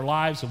heartache of our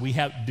lives, and we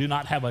do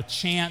not have a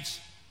chance.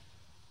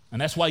 And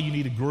that's why you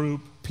need a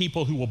group,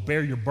 people who will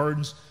bear your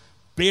burdens,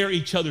 bear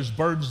each other's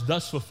burdens,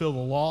 thus fulfill the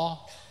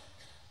law.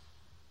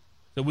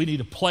 That we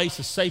need a place,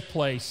 a safe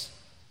place,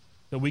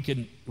 that we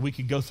can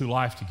go through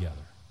life together.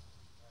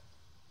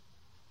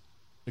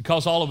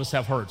 Because all of us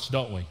have hurts,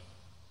 don't we?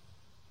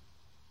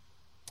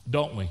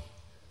 Don't we?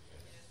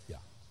 Yeah.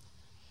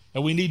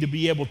 And we need to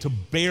be able to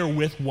bear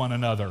with one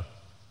another,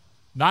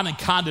 not in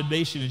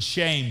condemnation and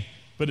shame,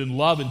 but in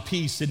love and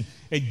peace. And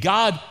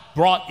God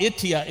brought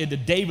Ittiah into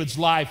David's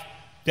life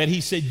that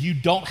he said, you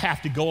don't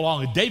have to go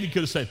along. And David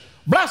could have said,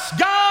 bless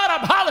God,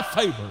 I'm highly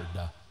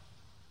favored.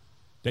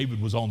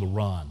 David was on the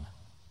run.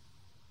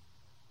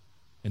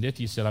 And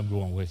Ittiah said, I'm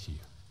going with you.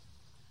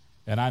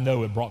 And I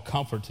know it brought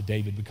comfort to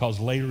David, because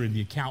later in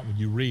the account when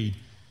you read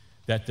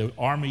that the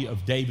army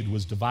of David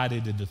was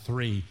divided into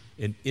three,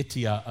 and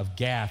Ittiah of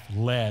Gath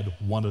led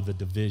one of the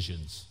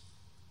divisions.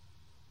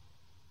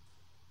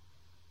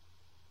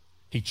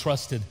 He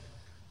trusted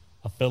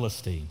a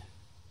Philistine.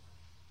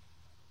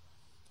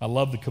 I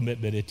love the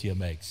commitment Ittiah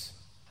makes.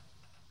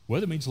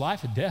 Whether it means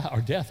life and death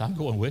or death, I'm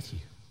going with you.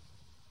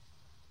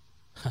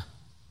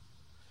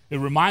 It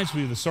reminds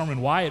me of the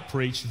sermon Wyatt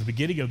preached at the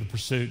beginning of the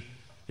pursuit.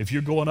 If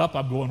you're going up,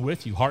 I'm going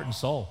with you, heart and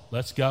soul.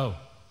 Let's go.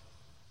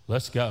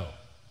 Let's go.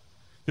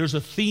 There's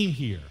a theme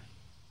here,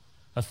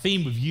 a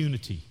theme of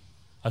unity,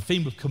 a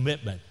theme of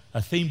commitment,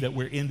 a theme that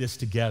we're in this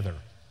together,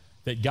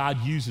 that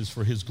God uses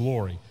for his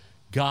glory.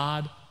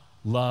 God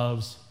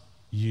loves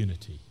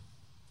unity.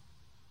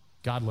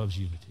 God loves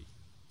unity.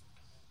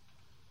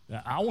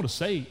 Now, I want to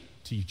say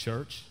to you,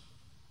 church,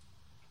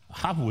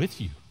 I'm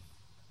with you,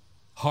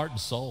 heart and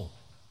soul.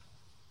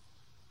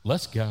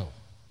 Let's go.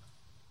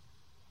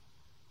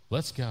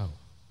 Let's go.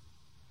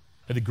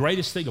 And the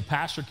greatest thing a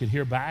pastor can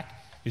hear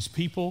back is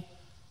people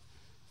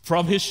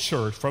from his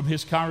church, from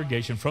his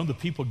congregation, from the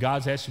people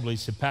God's asked him to lead,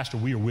 said, Pastor,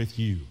 we are with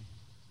you.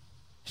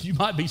 You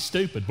might be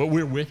stupid, but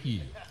we're with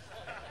you.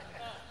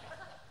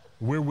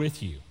 We're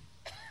with you.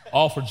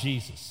 All for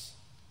Jesus.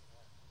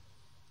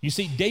 You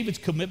see, David's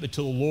commitment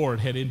to the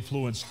Lord had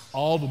influenced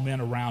all the men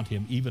around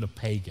him, even a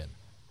pagan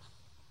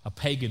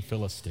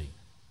Philistine.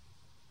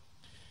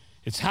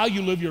 It's how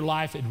you live your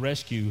life in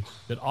rescue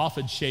that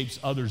often shapes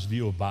others'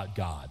 view about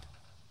God.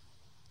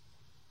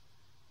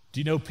 Do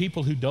you know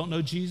people who don't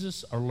know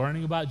Jesus are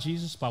learning about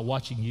Jesus by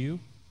watching you?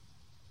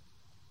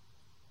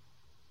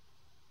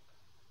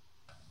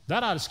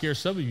 That ought to scare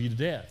some of you to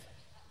death.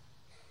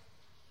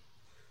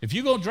 If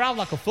you're going to drive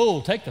like a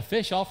fool, take the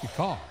fish off your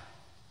car.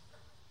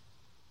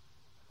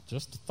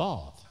 Just a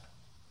thought.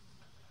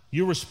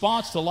 Your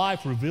response to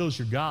life reveals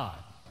your God.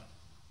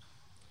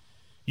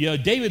 You know,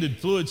 David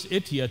influenced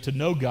Ittiah to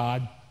know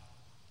God,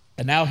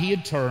 and now he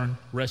in turn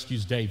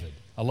rescues David.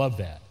 I love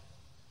that.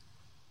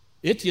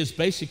 Ittiah is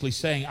basically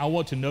saying, I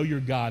want to know your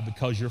God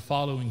because you're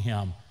following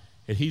him,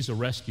 and he's a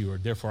rescuer,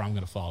 therefore I'm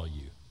going to follow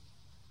you.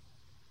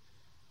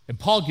 And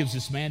Paul gives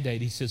this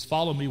mandate. He says,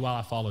 follow me while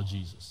I follow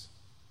Jesus.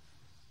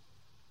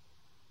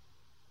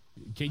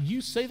 Can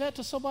you say that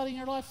to somebody in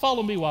your life?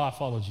 Follow me while I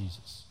follow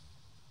Jesus.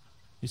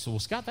 He said, well,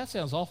 Scott, that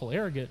sounds awful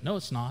arrogant. No,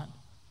 it's not.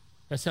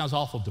 That sounds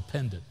awful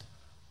dependent.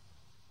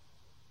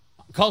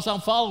 Because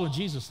I'm following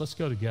Jesus, let's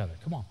go together.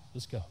 Come on,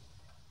 let's go.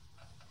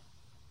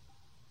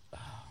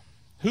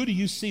 Who do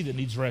you see that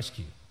needs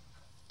rescue?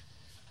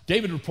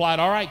 David replied,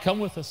 all right, come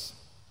with us.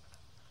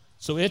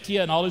 So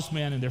Ittiah and all his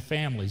men and their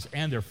families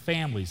and their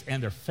families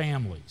and their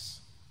families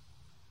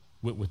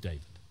went with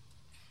David.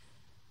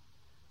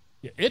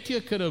 Yeah,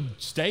 Ittiah could have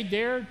stayed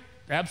there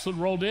Absalom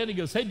rolled in. He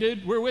goes, hey,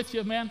 dude, we're with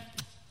you, man.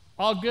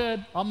 All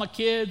good. All my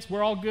kids,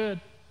 we're all good.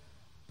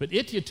 But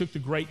Ittai took the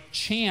great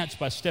chance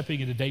by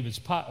stepping into David's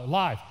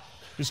life.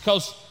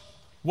 Because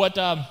what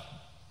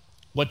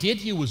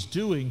Ittai was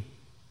doing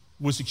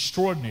was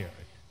extraordinary.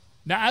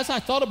 Now, as I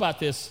thought about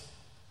this,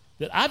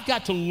 that I've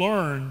got to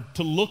learn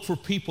to look for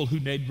people who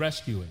need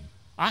rescuing.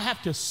 I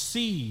have to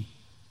see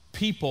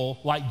people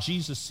like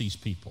Jesus sees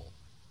people.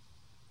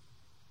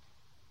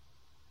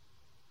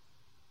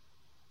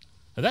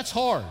 Now, that's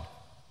hard.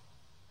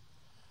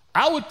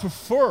 I would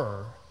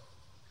prefer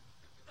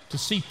to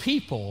see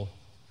people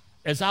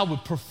as I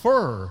would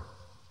prefer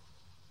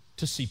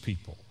to see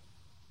people,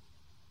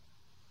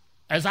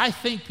 as I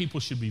think people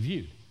should be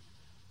viewed.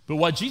 But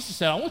what Jesus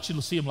said, I want you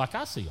to see them like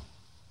I see them.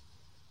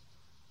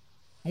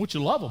 I want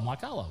you to love them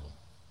like I love them.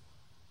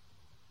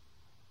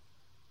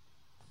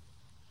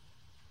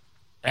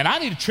 And I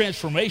need a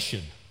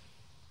transformation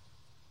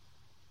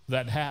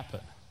that happen.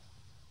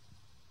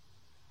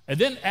 And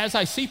then as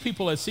I see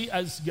people, as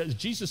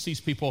Jesus sees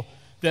people,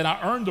 then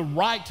I earn the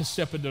right to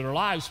step into their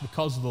lives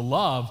because of the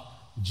love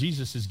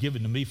Jesus has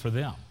given to me for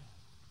them.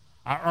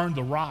 I earn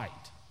the right.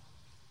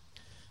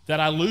 That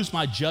I lose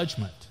my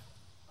judgment.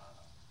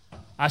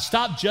 I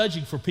stop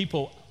judging for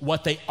people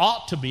what they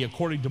ought to be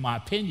according to my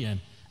opinion,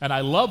 and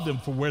I love them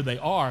for where they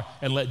are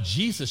and let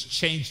Jesus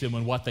change them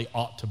in what they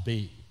ought to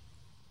be.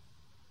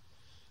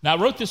 Now, I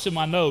wrote this in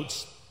my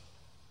notes,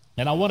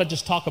 and I want to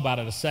just talk about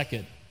it a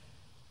second.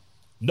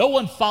 No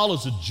one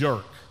follows a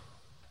jerk.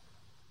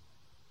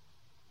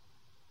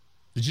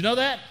 Did you know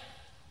that?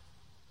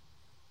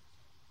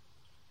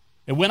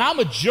 And when I'm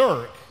a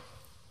jerk,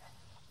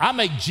 I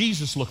make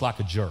Jesus look like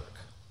a jerk.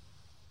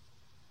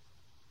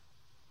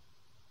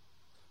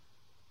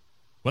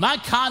 When I'm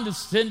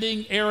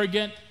condescending,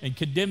 arrogant, and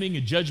condemning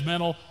and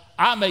judgmental,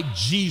 I make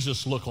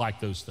Jesus look like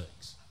those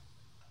things.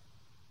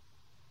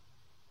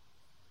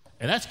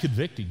 And that's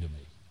convicting to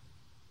me.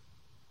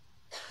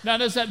 Now,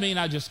 does that mean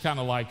I just kind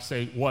of like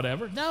say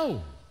whatever?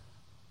 No.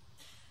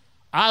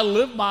 I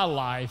live my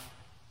life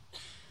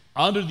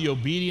under the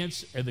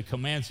obedience and the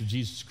commands of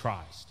Jesus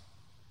Christ.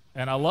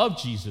 And I love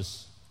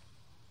Jesus,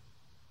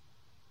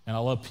 and I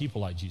love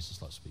people like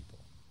Jesus loves people.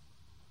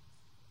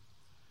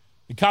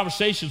 In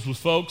conversations with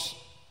folks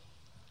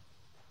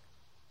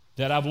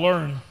that I've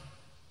learned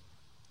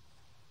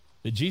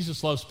that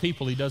Jesus loves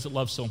people, he doesn't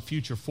love some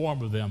future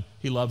form of them,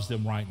 he loves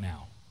them right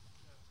now.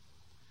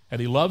 And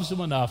he loves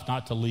them enough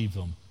not to leave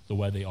them the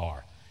way they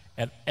are.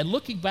 And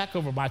looking back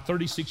over my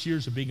 36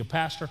 years of being a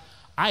pastor,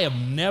 I have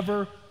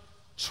never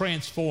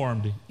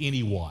transformed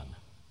anyone.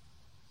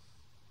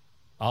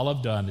 All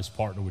I've done is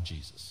partner with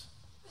Jesus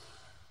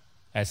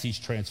as he's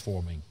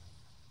transforming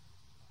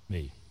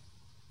me.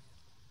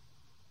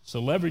 So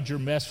leverage your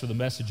mess for the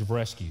message of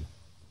rescue.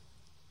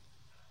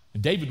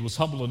 And David was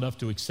humble enough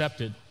to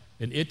accept it,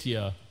 and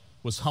Ittai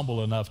was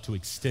humble enough to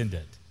extend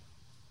it.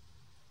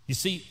 You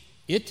see,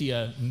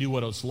 Ittai knew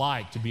what it was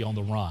like to be on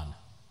the run.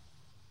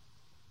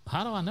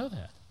 How do I know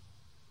that?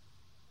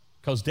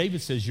 Because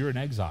David says you're in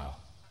exile.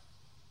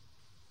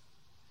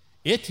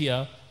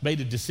 Ittai made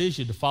a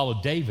decision to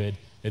follow David,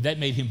 and that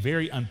made him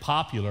very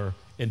unpopular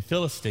in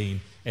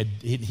Philistine, and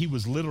he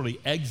was literally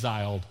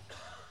exiled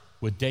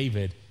with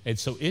David. And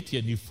so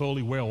Ittai knew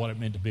fully well what it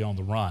meant to be on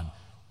the run.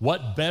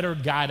 What better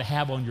guy to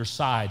have on your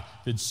side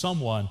than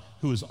someone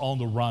who is on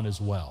the run as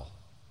well?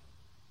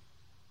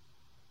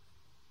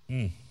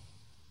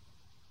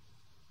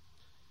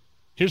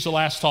 Here's the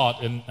last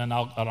thought, and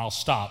I'll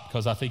stop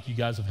because I think you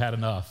guys have had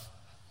enough.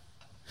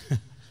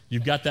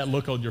 You've got that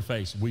look on your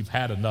face. We've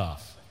had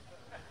enough.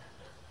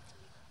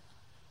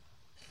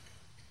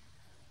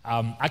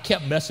 I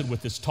kept messing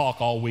with this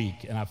talk all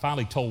week, and I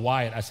finally told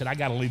Wyatt, I said, I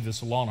got to leave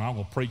this alone, or I'm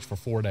going to preach for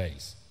 4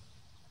 days.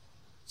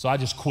 So I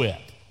just quit.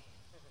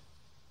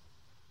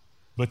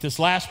 But this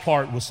last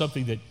part was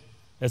something that,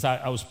 as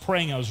I was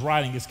praying, I was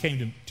writing, this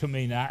came to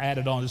me, and I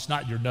added on. It's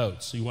not your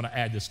notes, so you want to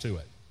add this to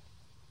it.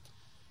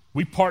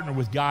 We partner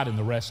with God in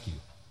the rescue.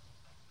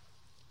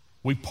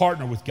 We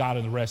partner with God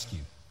in the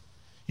rescue.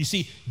 You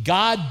see,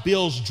 God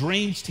builds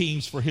dreams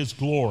teams for his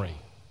glory.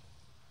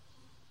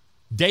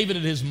 David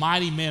and his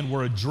mighty men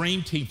were a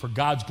dream team for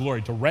God's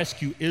glory to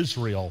rescue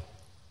Israel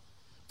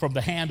from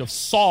the hand of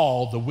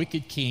Saul, the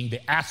wicked king, the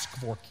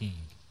asked-for king,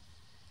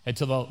 and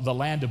to the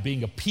land of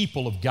being a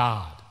people of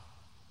God.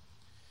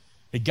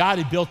 And God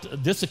had built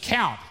this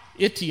account.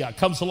 Ittai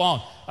comes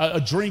along,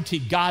 a dream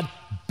team. God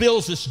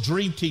builds this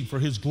dream team for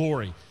his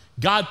glory.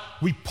 God,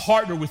 we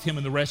partner with him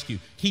in the rescue.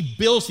 He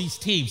builds these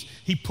teams.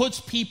 He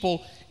puts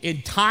people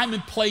in time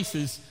and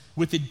places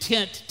with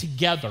intent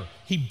together.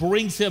 He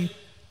brings them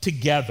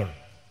together.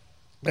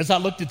 As I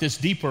looked at this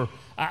deeper,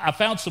 I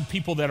found some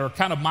people that are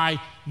kind of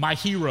my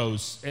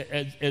heroes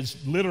as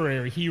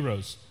literary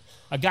heroes.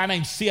 A guy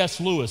named C.S.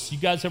 Lewis. You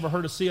guys ever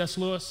heard of C.S.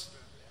 Lewis?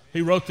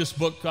 He wrote this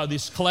book,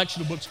 this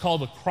collection of books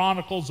called The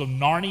Chronicles of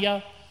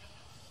Narnia.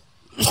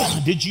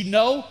 Did you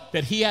know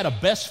that he had a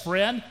best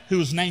friend who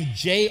was named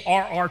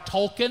J.R.R.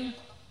 Tolkien,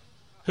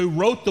 who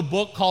wrote the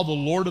book called The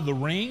Lord of the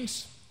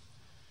Rings?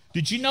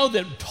 Did you know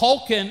that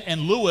Tolkien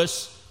and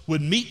Lewis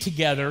would meet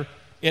together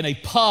in a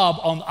pub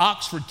on the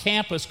Oxford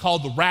campus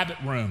called the Rabbit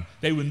Room.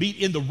 They would meet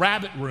in the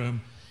Rabbit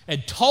Room,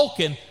 and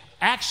Tolkien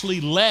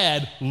actually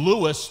led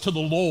Lewis to the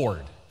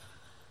Lord.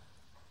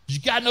 You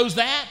guys knows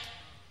that?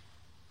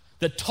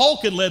 That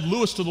Tolkien led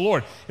Lewis to the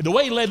Lord. And the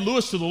way he led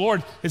Lewis to the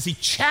Lord is he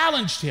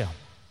challenged him.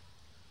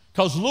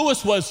 Because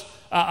Lewis was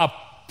a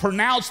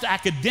pronounced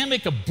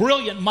academic, a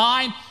brilliant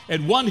mind,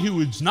 and one who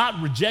was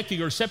not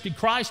rejecting or accepting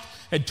Christ.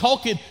 And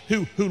Tolkien,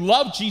 who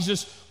loved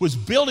Jesus, was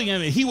building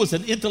him, and he was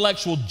an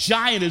intellectual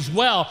giant as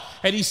well.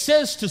 And he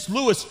says to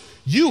Lewis,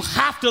 you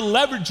have to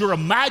leverage your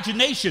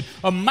imagination.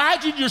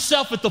 Imagine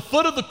yourself at the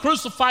foot of the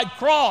crucified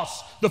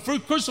cross, the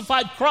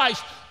crucified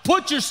Christ.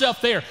 Put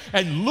yourself there.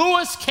 And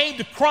Lewis came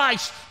to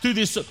Christ through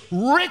this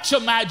rich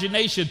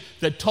imagination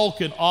that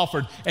Tolkien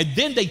offered. And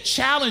then they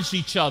challenged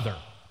each other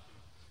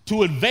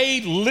to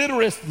invade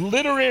the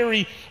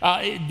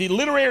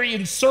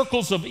literary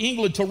circles of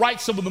England to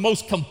write some of the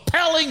most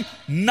compelling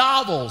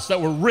novels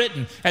that were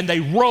written, and they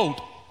wrote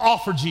all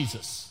for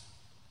Jesus.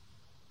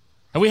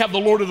 And we have the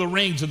Lord of the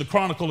Rings and the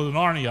Chronicle of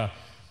Narnia,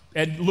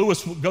 and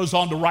Lewis goes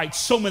on to write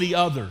so many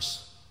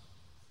others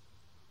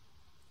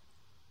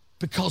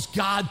because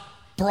God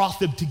brought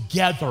them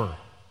together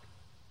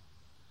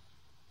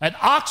at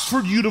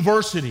Oxford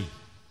University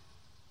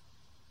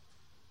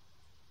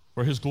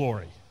for his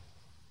glory.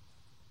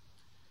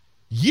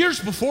 Years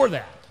before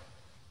that,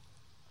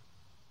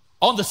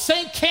 on the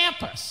same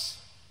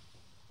campus,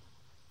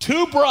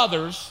 two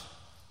brothers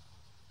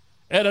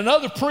and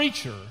another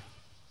preacher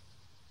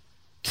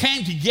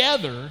came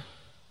together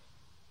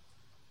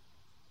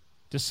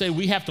to say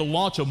we have to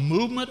launch a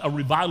movement, a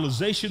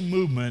revitalization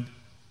movement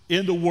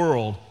in the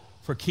world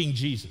for King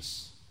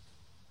Jesus.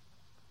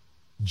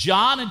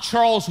 John and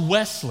Charles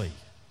Wesley,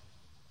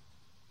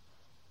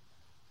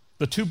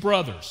 the two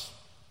brothers,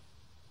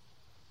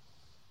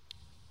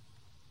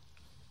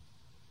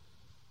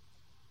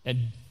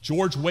 and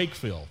George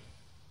Wakefield,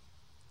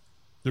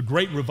 the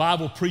great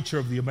revival preacher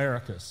of the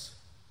Americas,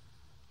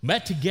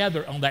 met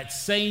together on that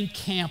same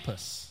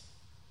campus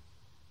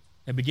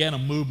and began a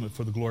movement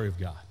for the glory of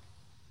God,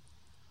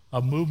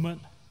 a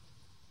movement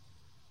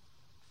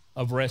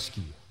of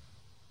rescue.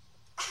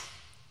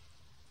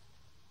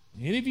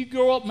 Any of you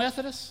grow up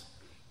Methodist?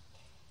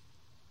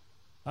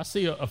 I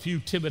see a few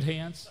timid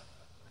hands.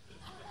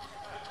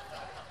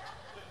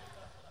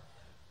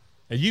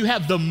 And you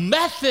have the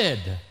method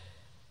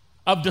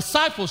of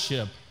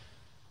discipleship.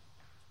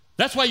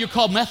 That's why you're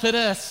called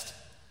Methodist,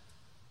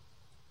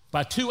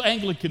 by two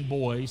Anglican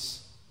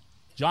boys,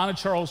 John and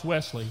Charles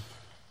Wesley,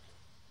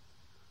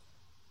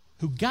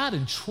 who got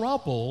in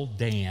trouble,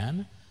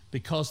 Dan,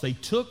 because they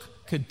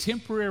took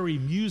contemporary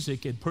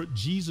music and put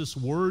Jesus'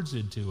 words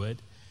into it,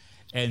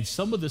 and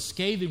some of the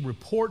scathing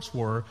reports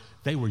were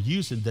they were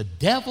using the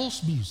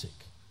devil's music.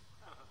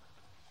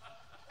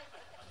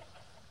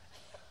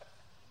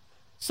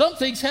 Some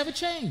things haven't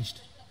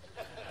changed.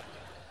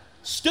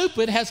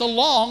 Stupid has a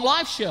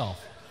long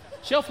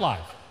shelf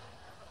life.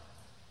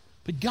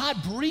 But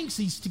God brings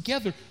these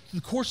together through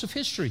the course of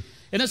history.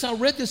 And as I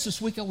read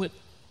this week, I went,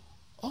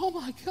 oh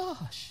my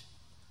gosh,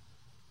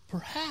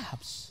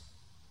 perhaps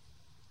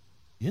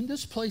in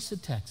this place in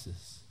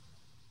Texas,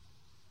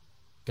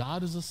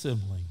 God is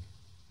assembling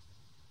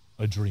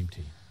a dream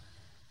team,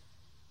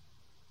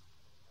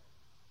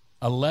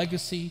 a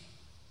legacy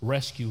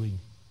rescuing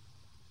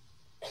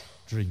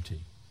dream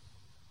team.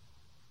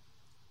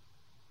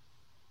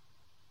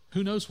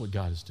 Who knows what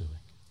God is doing?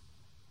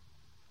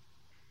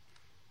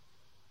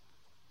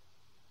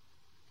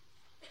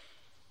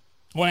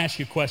 I want to ask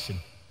you a question.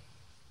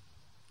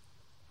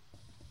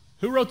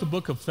 Who wrote the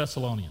book of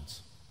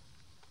Thessalonians?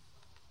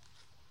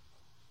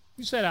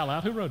 You say it out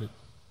loud. Who wrote it?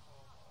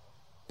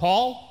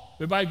 Paul?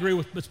 Everybody agree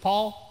with it's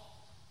Paul?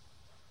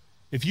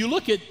 If you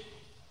look at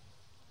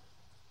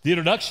the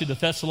introduction to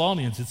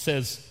Thessalonians, it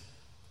says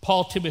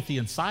Paul, Timothy,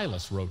 and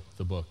Silas wrote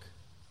the book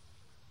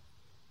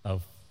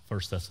of 1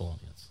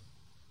 Thessalonians.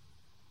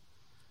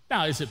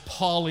 Now, is it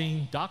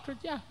Pauline doctrine?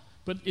 Yeah.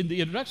 But in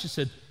the introduction it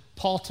said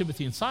Paul,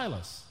 Timothy, and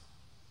Silas.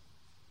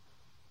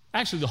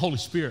 Actually, the Holy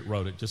Spirit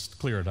wrote it just to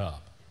clear it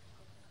up.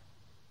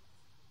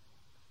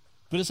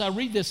 But as I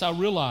read this, I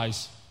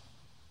realize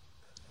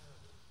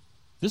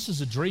this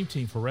is a dream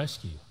team for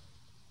rescue.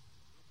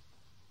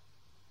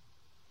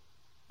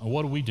 And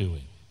what are we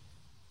doing?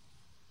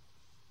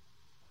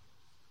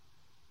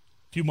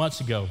 A few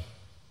months ago,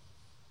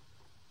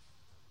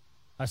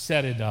 I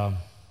sat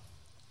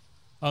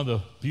on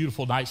the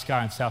beautiful night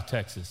sky in South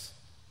Texas,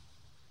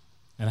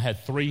 and I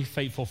had 3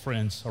 faithful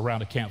friends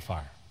around a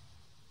campfire.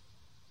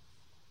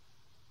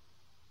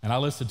 And I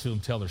listened to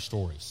them tell their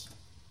stories.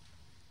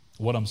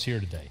 One of them's here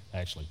today,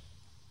 actually.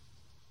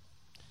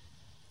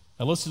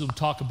 I listened to them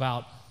talk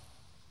about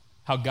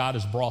how God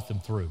has brought them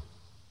through.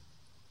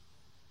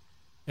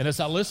 And as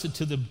I listened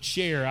to them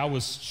share, I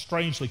was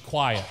strangely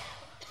quiet,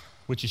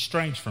 which is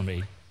strange for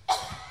me,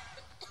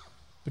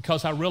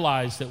 because I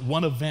realized that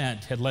one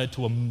event had led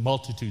to a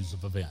multitude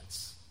of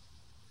events.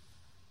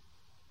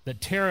 That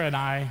Tara and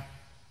I,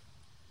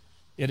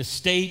 in a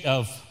state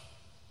of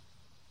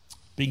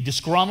being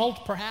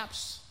disgruntled,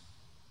 perhaps.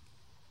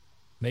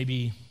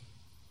 Maybe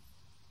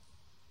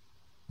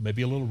a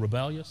little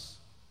rebellious.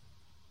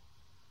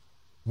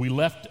 We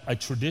left a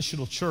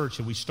traditional church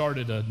and we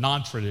started a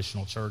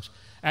non-traditional church.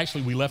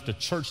 Actually, we left a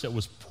church that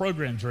was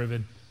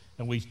program-driven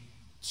and we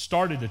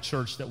started a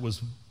church that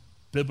was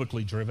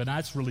biblically driven.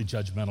 That's really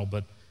judgmental,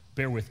 but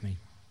bear with me.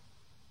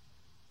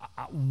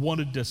 I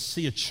wanted to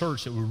see a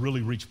church that would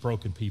really reach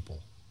broken people.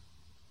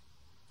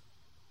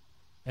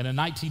 And in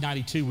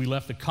 1992, we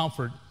left the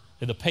comfort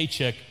and the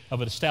paycheck of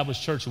an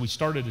established church, and we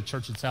started a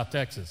church in South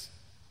Texas.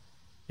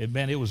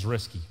 It was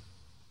risky.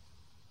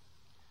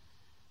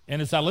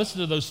 And as I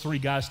listened to those three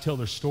guys tell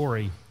their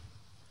story,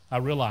 I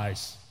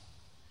realized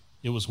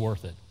it was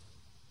worth it.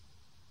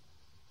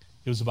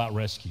 It was about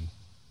rescue.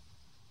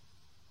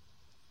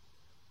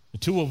 The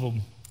two of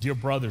them, dear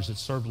brothers that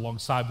served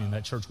alongside me in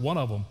that church, one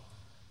of them,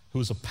 who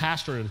was a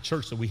pastor at a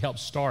church that we helped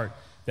start,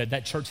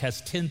 that church has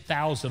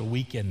 10,000 a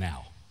weekend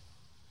now.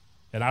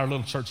 And our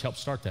little church helped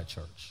start that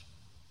church.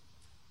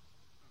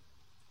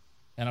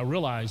 And I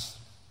realized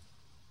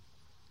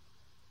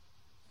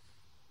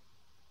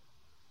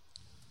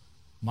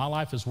my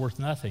life is worth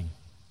nothing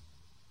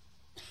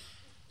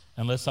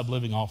unless I'm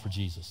living all for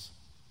Jesus.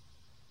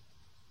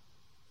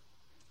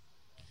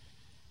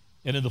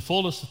 And in the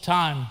fullness of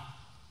time,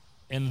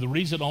 and the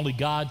reason only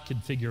God can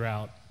figure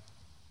out,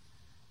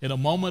 in a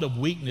moment of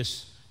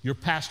weakness, your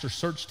pastor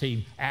search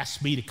team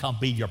asked me to come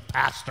be your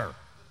pastor.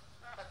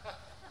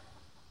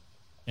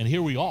 And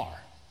here we are.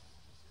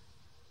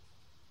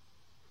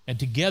 And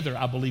together,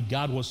 I believe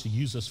God wants to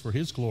use us for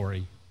His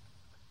glory,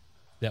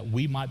 that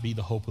we might be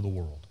the hope of the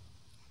world.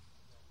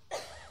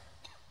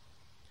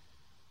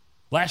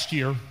 Last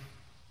year,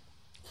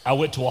 I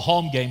went to a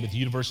home game at the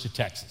University of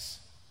Texas.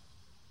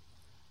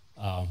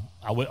 I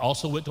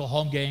also went to a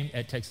home game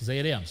at Texas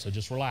A&M, so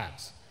just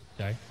relax,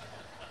 okay?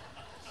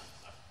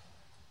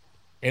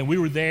 And we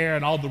were there,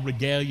 and all the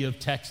regalia of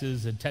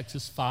Texas and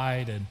Texas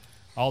Fight and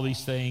all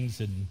these things,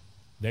 and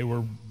they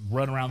were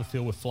running around the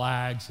field with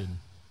flags, and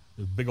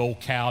there's a big old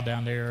cow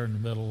down there in the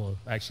middle of,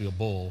 actually a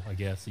bull, I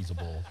guess, he's a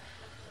bull.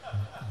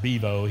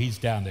 Bevo, he's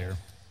down there.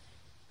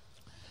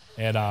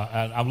 And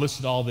I'm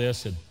listening to all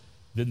this, and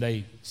then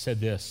they said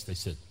this. They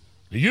said,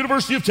 the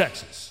University of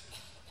Texas,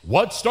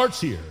 what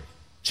starts here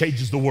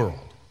changes the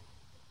world.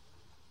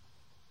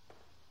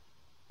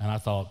 And I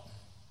thought,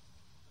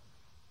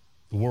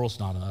 the world's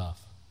not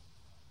enough.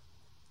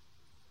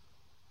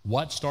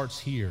 What starts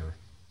here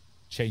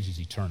changes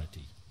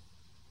eternity.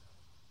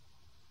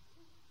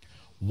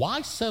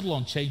 Why settle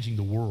on changing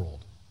the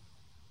world?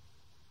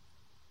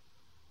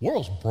 The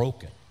world's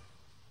broken.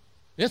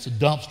 It's a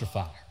dumpster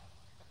fire.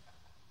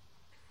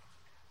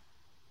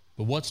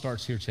 But what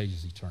starts here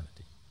changes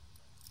eternity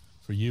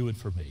for you and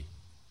for me,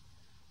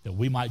 that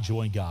we might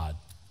join God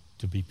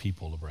to be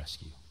people of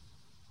rescue.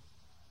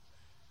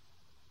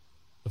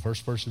 The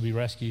first person to be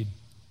rescued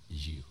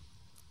is you.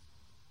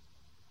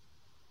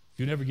 If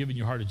you've never given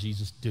your heart to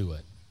Jesus, do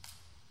it.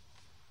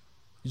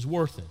 He's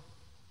worth it.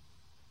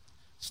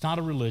 It's not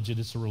a religion,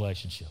 it's a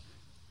relationship.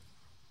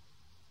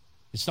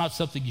 It's not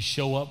something you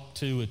show up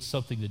to,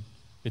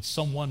 it's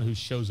someone who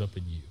shows up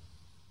in you.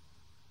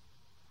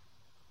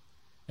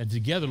 And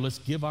together, let's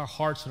give our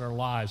hearts and our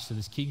lives to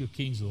this King of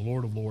Kings and the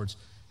Lord of Lords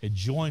and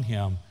join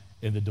Him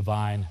in the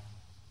divine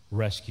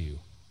rescue,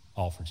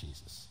 all for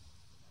Jesus.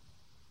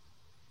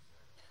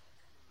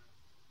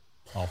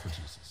 All for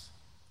Jesus.